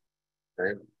judge you.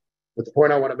 Right? But the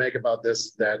point I want to make about this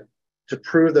is that to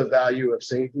prove the value of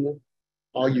safety,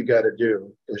 all you got to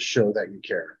do is show that you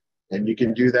care. And you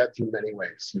can do that through many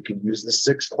ways. You can use the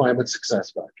 6 climate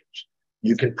success factors.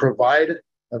 You can provide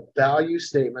a value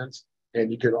statement,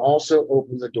 and you can also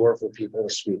open the door for people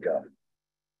to speak up.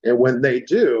 And when they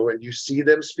do, and you see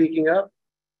them speaking up,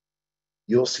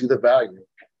 you'll see the value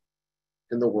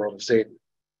in the world of safety.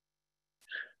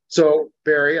 So,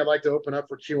 Barry, I'd like to open up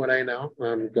for Q&A now.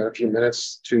 We've got a few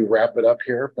minutes to wrap it up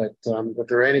here, but if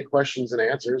there are any questions and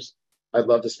answers, I'd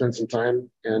love to spend some time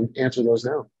and answer those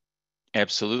now.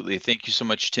 Absolutely. Thank you so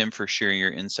much, Tim, for sharing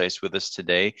your insights with us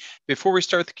today. Before we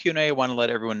start the Q&A, I want to let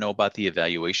everyone know about the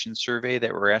evaluation survey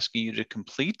that we're asking you to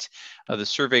complete. The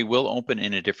survey will open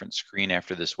in a different screen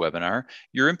after this webinar.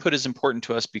 Your input is important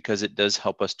to us because it does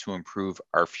help us to improve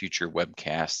our future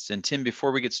webcasts. And Tim,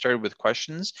 before we get started with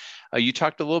questions, you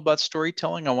talked a little about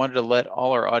storytelling. I wanted to let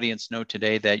all our audience know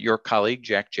today that your colleague,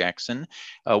 Jack Jackson,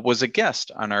 was a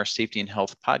guest on our Safety and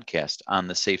Health podcast on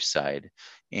the Safe Side.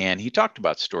 And he talked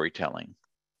about storytelling.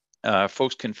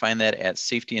 Folks can find that at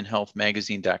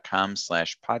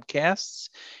safetyandhealthmagazine.com/podcasts.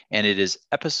 And it is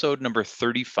episode number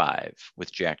 35 with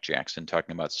Jack Jackson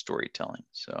talking about storytelling.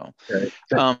 So,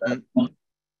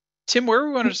 Tim, where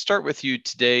we wanted to start with you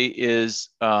today is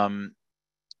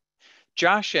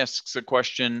Josh asks a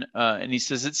question and he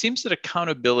says, it seems that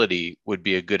accountability would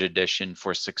be a good addition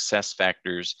for success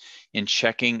factors in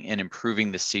checking and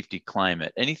improving the safety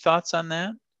climate. Any thoughts on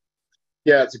that?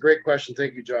 Yeah, it's a great question.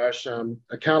 Thank you, Josh.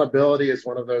 Accountability is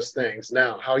one of those things.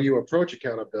 Now, how you approach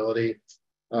accountability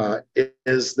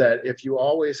is that if you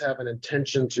always have an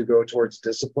intention to go towards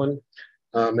discipline,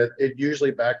 it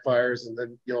usually backfires, and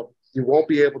then you won't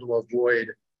be able to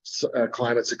avoid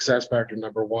climate success factor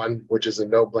number 1, which is a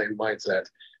no blame mindset.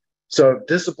 So if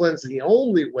discipline's the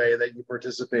only way that you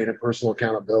participate in personal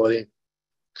accountability,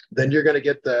 then you're going to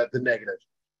get the negative,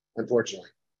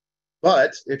 unfortunately.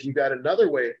 But if you got another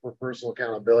way for personal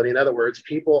accountability, in other words,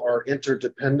 people are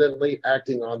interdependently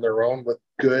acting on their own with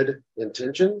good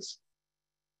intentions,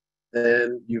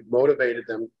 then you've motivated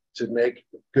them to make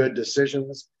good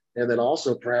decisions. And then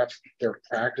also perhaps they're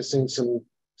practicing some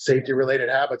safety related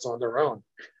habits on their own.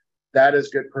 That is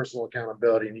good personal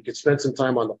accountability. And you could spend some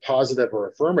time on the positive or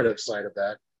affirmative side of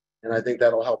that. And I think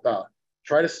that'll help out.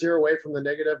 Try to steer away from the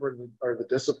negative or the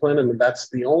discipline. And that's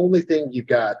the only thing you've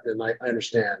got. And I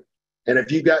understand. And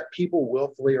if you've got people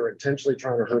willfully or intentionally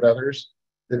trying to hurt others,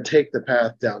 then take the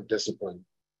path down discipline.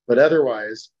 But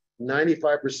otherwise,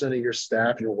 95% of your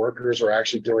staff, your workers are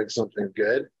actually doing something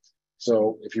good.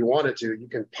 So if you wanted to, you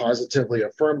can positively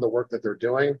affirm the work that they're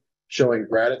doing, showing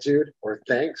gratitude or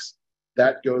thanks.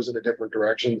 That goes in a different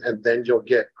direction, and then you'll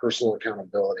get personal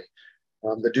accountability.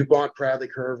 The DuPont-Bradley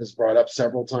curve is brought up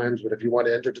several times, but if you want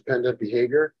interdependent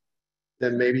behavior,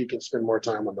 then maybe you can spend more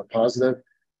time on the positive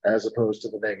as opposed to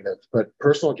the negative. But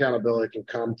personal accountability can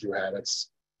come through habits,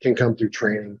 can come through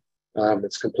training.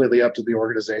 It's completely up to the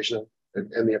organization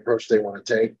and the approach they want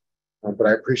to take. But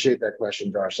I appreciate that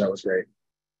question, Josh. That was great.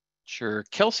 Sure.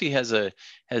 Kelsey has a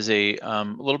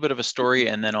little bit of a story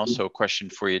and then also a question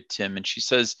for you, Tim. And she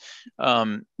says,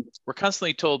 we're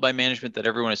constantly told by management that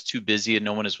everyone is too busy and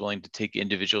no one is willing to take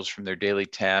individuals from their daily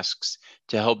tasks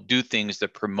to help do things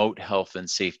that promote health and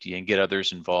safety and get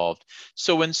others involved.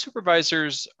 So when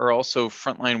supervisors are also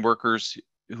frontline workers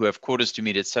who have quotas to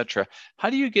meet, et cetera,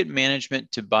 how do you get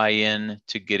management to buy in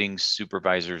to getting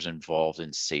supervisors involved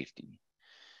in safety?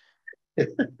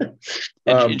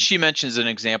 And she mentions an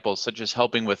example such as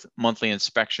helping with monthly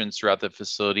inspections throughout the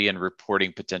facility and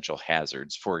reporting potential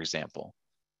hazards, for example.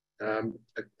 A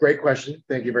great question.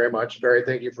 Thank you very much. Barry,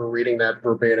 thank you for reading that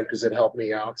verbatim because it helped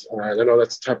me out. I know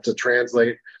that's tough to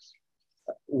translate.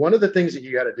 One of the things that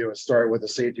you got to do is start with a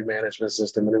safety management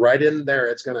system. And right in there,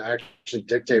 it's going to actually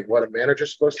dictate what a manager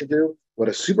is supposed to do, what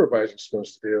a supervisor is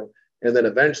supposed to do, and then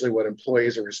eventually what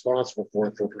employees are responsible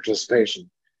for participation.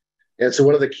 And so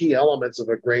one of the key elements of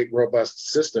a great,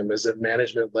 robust system, is it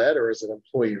management-led or is it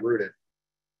employee-rooted?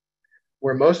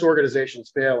 Where most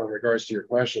organizations fail in regards to your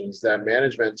question is that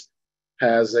management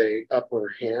has a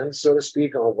upper hand, so to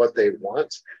speak, on what they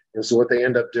want. And so what they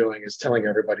end up doing is telling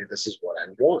everybody, this is what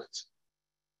I want.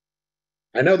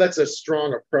 I know that's a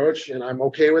strong approach, and I'm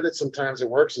okay with it. Sometimes it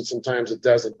works and sometimes it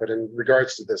doesn't. But in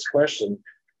regards to this question,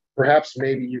 perhaps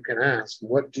maybe you can ask,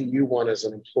 what do you want as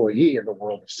an employee in the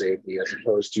world of safety as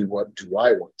opposed to what do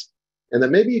I want? And then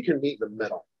maybe you can meet in the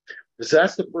middle. So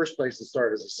that's the first place to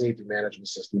start, as a safety management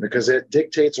system, because it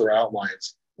dictates or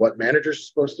outlines what managers are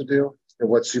supposed to do and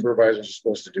what supervisors are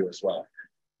supposed to do as well.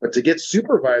 But to get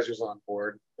supervisors on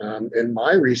board, in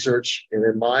my research and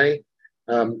in my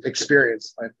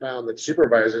experience, I found that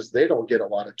supervisors, they don't get a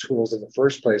lot of tools in the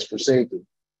first place for safety.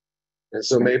 And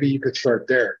so maybe you could start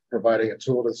there, providing a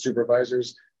tool to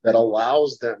supervisors that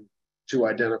allows them to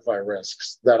identify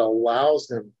risks, that allows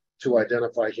them to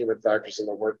identify human factors in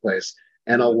the workplace,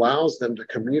 and allows them to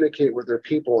communicate with their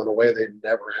people in a way they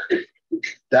never have.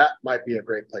 That might be a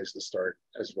great place to start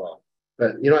as well.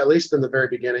 But, at least in the very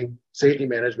beginning, safety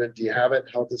management, do you have it?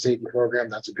 Health and safety program,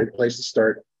 that's a good place to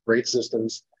start. Great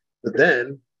systems. But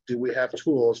then, do we have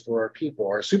tools for our people,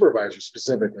 our supervisors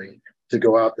specifically, to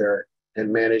go out there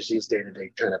and manage these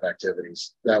day-to-day kind of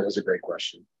activities? That was a great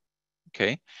question.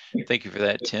 Okay, thank you for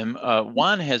that, Tim.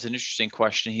 Juan has an interesting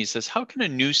question. He says, how can a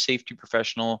new safety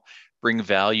professional bring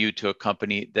value to a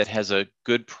company that has a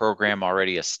good program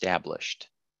already established?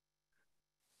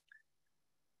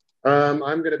 I'm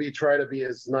going to try to be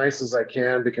as nice as I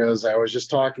can, because I was just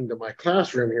talking to my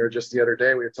classroom here just the other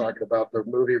day. We were talking about the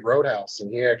movie Roadhouse,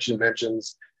 and he actually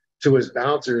mentions to his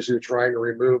bouncers who are trying to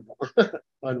remove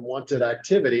unwanted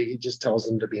activity, he just tells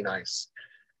them to be nice.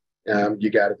 You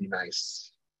got to be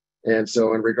nice. And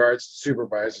so in regards to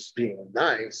supervisors being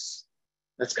nice,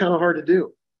 that's kind of hard to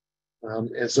do.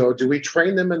 And so do we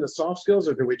train them in the soft skills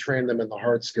or do we train them in the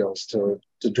hard skills? To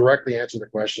directly answer the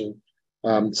question,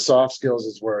 soft skills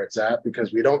is where it's at,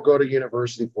 because we don't go to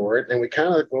university for it, and we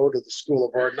kind of go to the school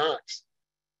of hard knocks.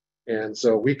 And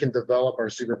so we can develop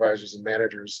our supervisors and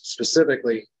managers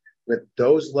specifically with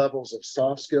those levels of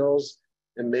soft skills,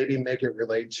 and maybe make it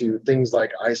relate to things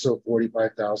like ISO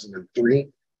 45003.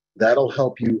 That'll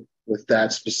help you with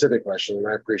that specific question, and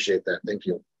I appreciate that. Thank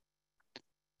you.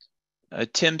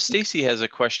 Tim, Stacy has a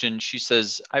question. She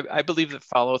says, I believe that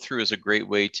follow-through is a great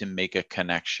way to make a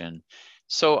connection.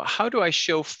 So how do I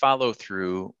show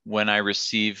follow-through when I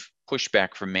receive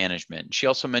pushback from management? She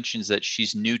also mentions that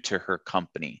she's new to her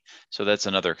company. So that's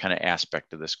another kind of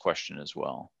aspect of this question as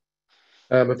well.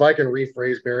 If I can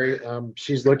rephrase, Barry,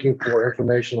 she's looking for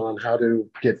information on how to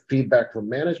get feedback from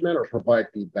management or provide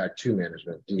feedback to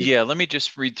management. Yeah, let me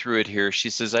just read through it here. She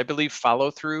says, I believe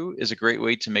follow through is a great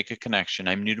way to make a connection.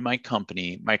 I'm new to my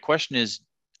company. My question is,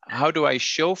 how do I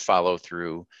show follow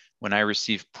through when I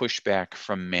receive pushback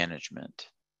from management?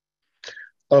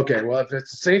 Okay, well, if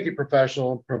it's a safety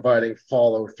professional providing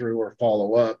follow through or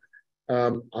follow up,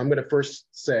 I'm going to first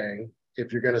say,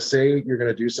 if you're going to say you're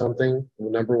going to do something,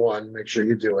 well, number one, make sure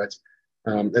you do it.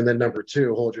 And then number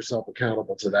two, hold yourself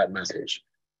accountable to that message.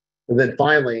 And then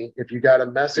finally, if you got a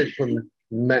message from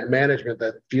management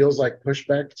that feels like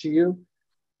pushback to you,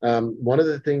 one of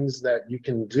the things that you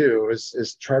can do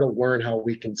is try to learn how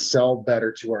we can sell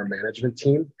better to our management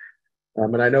team.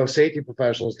 And I know safety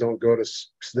professionals don't go to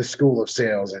the school of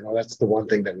sales. I know that's the one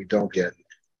thing that we don't get.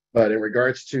 But in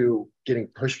regards to getting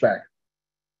pushback,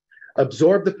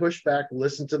 absorb the pushback,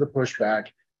 listen to the pushback,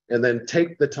 and then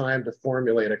take the time to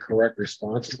formulate a correct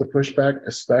response to the pushback,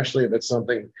 especially if it's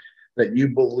something that you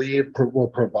believe will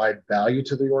provide value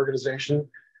to the organization.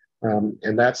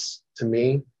 And that's, to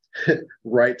me,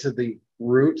 right to the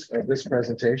root of this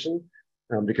presentation.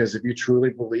 Because if you truly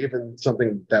believe in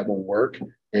something that will work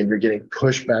and you're getting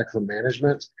pushback from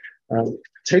management,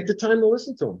 take the time to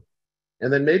listen to them.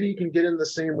 And then maybe you can get in the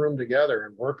same room together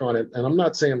and work on it. And I'm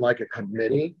not saying like a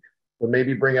committee, but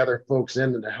maybe bring other folks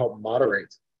in to help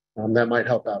moderate. That might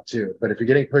help out too. But if you're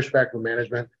getting pushback from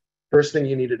management, first thing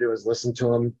you need to do is listen to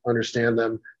them, understand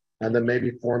them, and then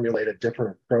maybe formulate a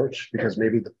different approach, because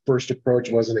maybe the first approach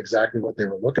wasn't exactly what they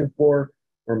were looking for,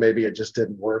 or maybe it just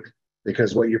didn't work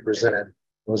because what you presented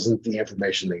wasn't the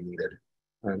information they needed.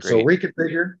 So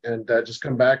reconfigure and just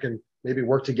come back and maybe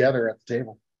work together at the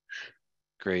table.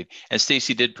 Great. And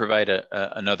Stacy did provide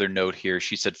another note here.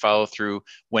 She said, follow through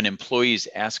when employees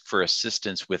ask for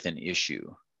assistance with an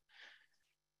issue.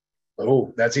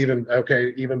 Oh, that's even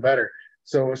better.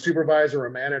 So a supervisor or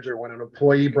a manager, when an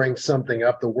employee brings something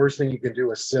up, the worst thing you can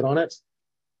do is sit on it.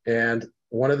 And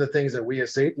one of the things that we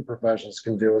as safety professionals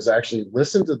can do is actually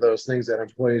listen to those things that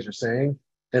employees are saying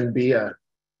and be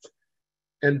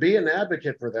an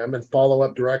advocate for them and follow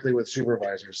up directly with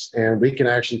supervisors. And we can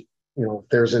actually, if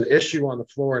there's an issue on the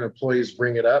floor and employees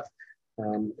bring it up,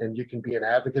 and you can be an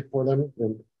advocate for them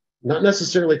and not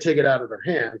necessarily take it out of their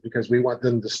hands, because we want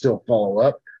them to still follow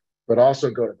up, but also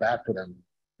go to bat for them.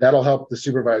 That'll help the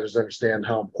supervisors understand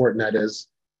how important that is,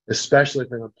 especially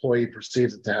if an employee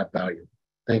perceives it to have value.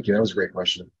 Thank you. That was a great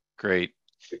question. Great.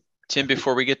 Tim,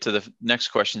 before we get to the next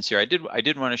questions here, I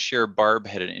did want to share, Barb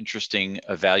had an interesting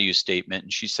value statement,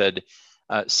 and she said,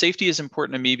 safety is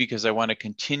important to me because I want to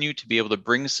continue to be able to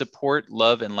bring support,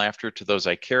 love, and laughter to those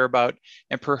I care about,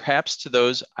 and perhaps to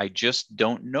those I just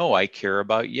don't know I care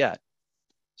about yet.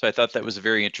 So I thought that was a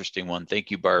very interesting one.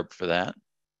 Thank you, Barb, for that.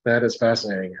 That is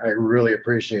fascinating. I really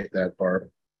appreciate that,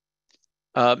 Barb.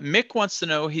 Mick wants to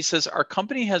know, he says, our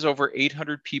company has over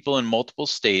 800 people in multiple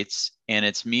states, and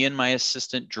it's me and my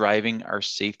assistant driving our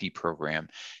safety program.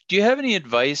 Do you have any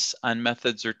advice on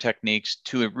methods or techniques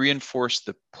to reinforce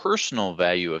the personal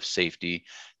value of safety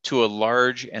to a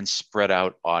large and spread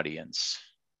out audience?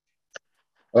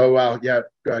 Oh, wow. Yeah.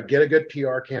 Get a good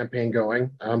PR campaign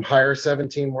going. Hire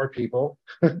 17 more people.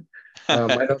 I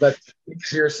know that's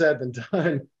easier said than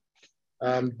done.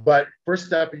 But first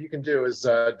step you can do is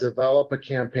develop a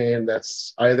campaign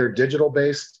that's either digital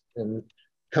based and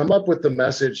come up with the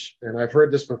message. And I've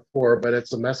heard this before, but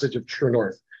it's a message of true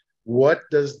north. What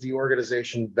does the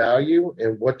organization value,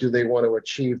 and what do they want to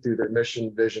achieve through their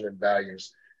mission, vision, and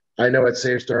values? I know at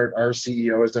SafeStart, our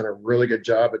CEO has done a really good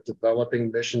job at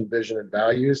developing mission, vision, and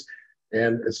values.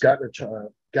 And it's gotten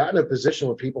a position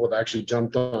where people have actually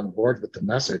jumped on board with the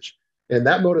message. And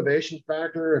that motivation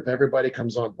factor, if everybody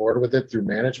comes on board with it through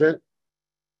management,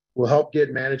 will help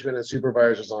get management and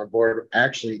supervisors on board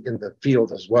actually in the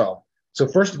field as well. So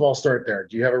first of all, start there.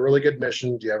 Do you have a really good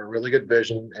mission? Do you have a really good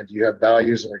vision? And do you have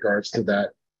values in regards to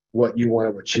that, what you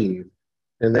want to achieve?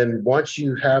 And then once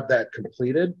you have that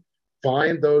completed,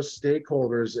 find those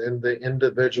stakeholders in the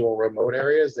individual remote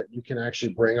areas that you can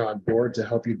actually bring on board to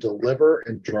help you deliver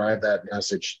and drive that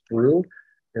message through.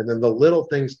 And then the little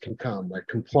things can come, like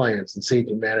compliance and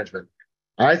safety management.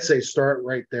 I'd say start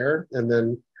right there, and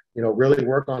then really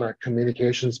work on a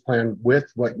communications plan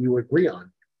with what you agree on,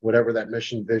 whatever that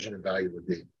mission, vision, and value would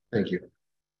be. Thank you.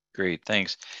 Great,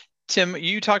 thanks. Tim,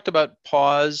 you talked about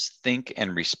pause, think,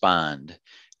 and respond.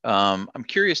 I'm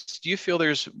curious, do you feel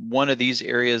there's one of these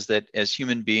areas that as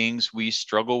human beings we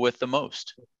struggle with the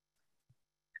most?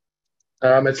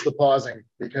 It's the pausing,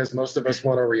 because most of us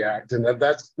want to react, and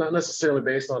that's not necessarily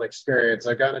based on experience.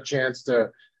 I've gotten a chance to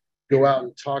go out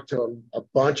and talk to a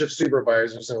bunch of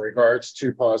supervisors in regards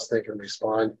to pause, think, and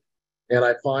respond. And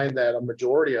I find that a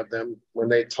majority of them, when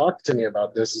they talk to me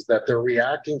about this, is that they're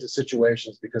reacting to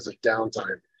situations because of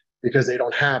downtime, because they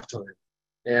don't have time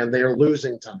and they are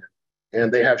losing time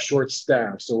and they have short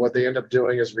staff. So what they end up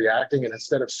doing is reacting, and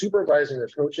instead of supervising or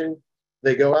coaching,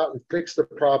 they go out and fix the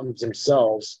problems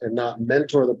themselves and not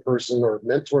mentor the person or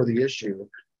mentor the issue.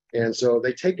 And so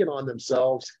they take it on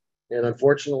themselves. And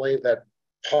unfortunately, that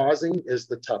pausing is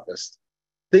the toughest.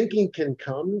 Thinking can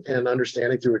come and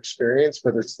understanding through experience,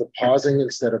 but it's the pausing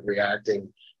instead of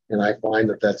reacting. And I find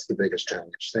that that's the biggest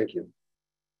challenge. Thank you.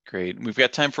 Great. We've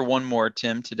got time for one more,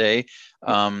 Tim, today.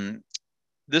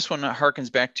 This one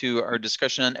harkens back to our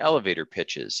discussion on elevator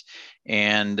pitches.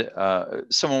 And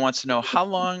someone wants to know, how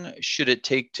long should it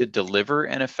take to deliver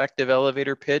an effective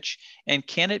elevator pitch? And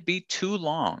can it be too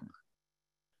long?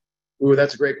 Ooh,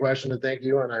 that's a great question. And thank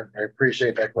you. And I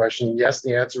appreciate that question. Yes,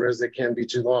 the answer is it can be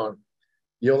too long.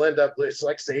 You'll end up, it's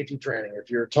like safety training. If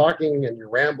you're talking and you're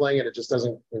rambling and it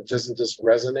doesn't just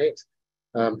resonate,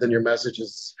 then your message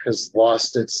has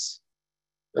lost its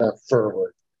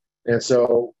fervor. And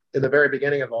so in the very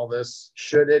beginning of all this,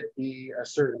 should it be a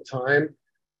certain time?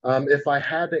 If I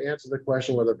had to answer the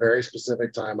question with a very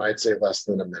specific time, I'd say less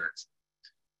than a minute.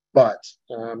 But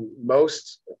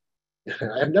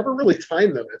I've never really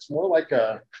timed them. It's more like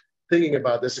thinking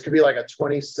about this. It could be like a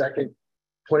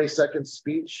 20-second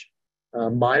speech.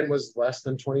 Mine was less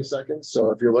than 20 seconds.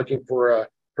 So if you're looking for a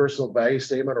personal value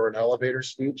statement or an elevator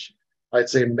speech, I'd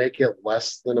say make it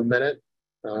less than a minute,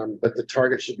 but the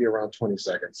target should be around 20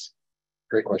 seconds.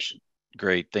 Great question.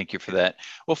 Great. Thank you for that.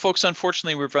 Well, folks,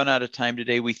 unfortunately, we've run out of time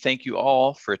today. We thank you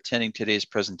all for attending today's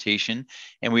presentation,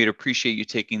 and we'd appreciate you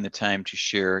taking the time to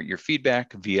share your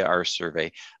feedback via our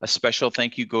survey. A special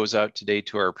thank you goes out today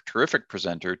to our terrific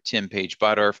presenter, Tim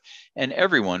Page-Bodorf, and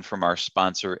everyone from our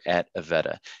sponsor at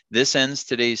Avetta. This ends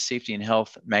today's Safety and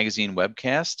Health Magazine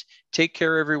webcast. Take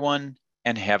care, everyone,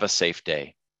 and have a safe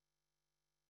day.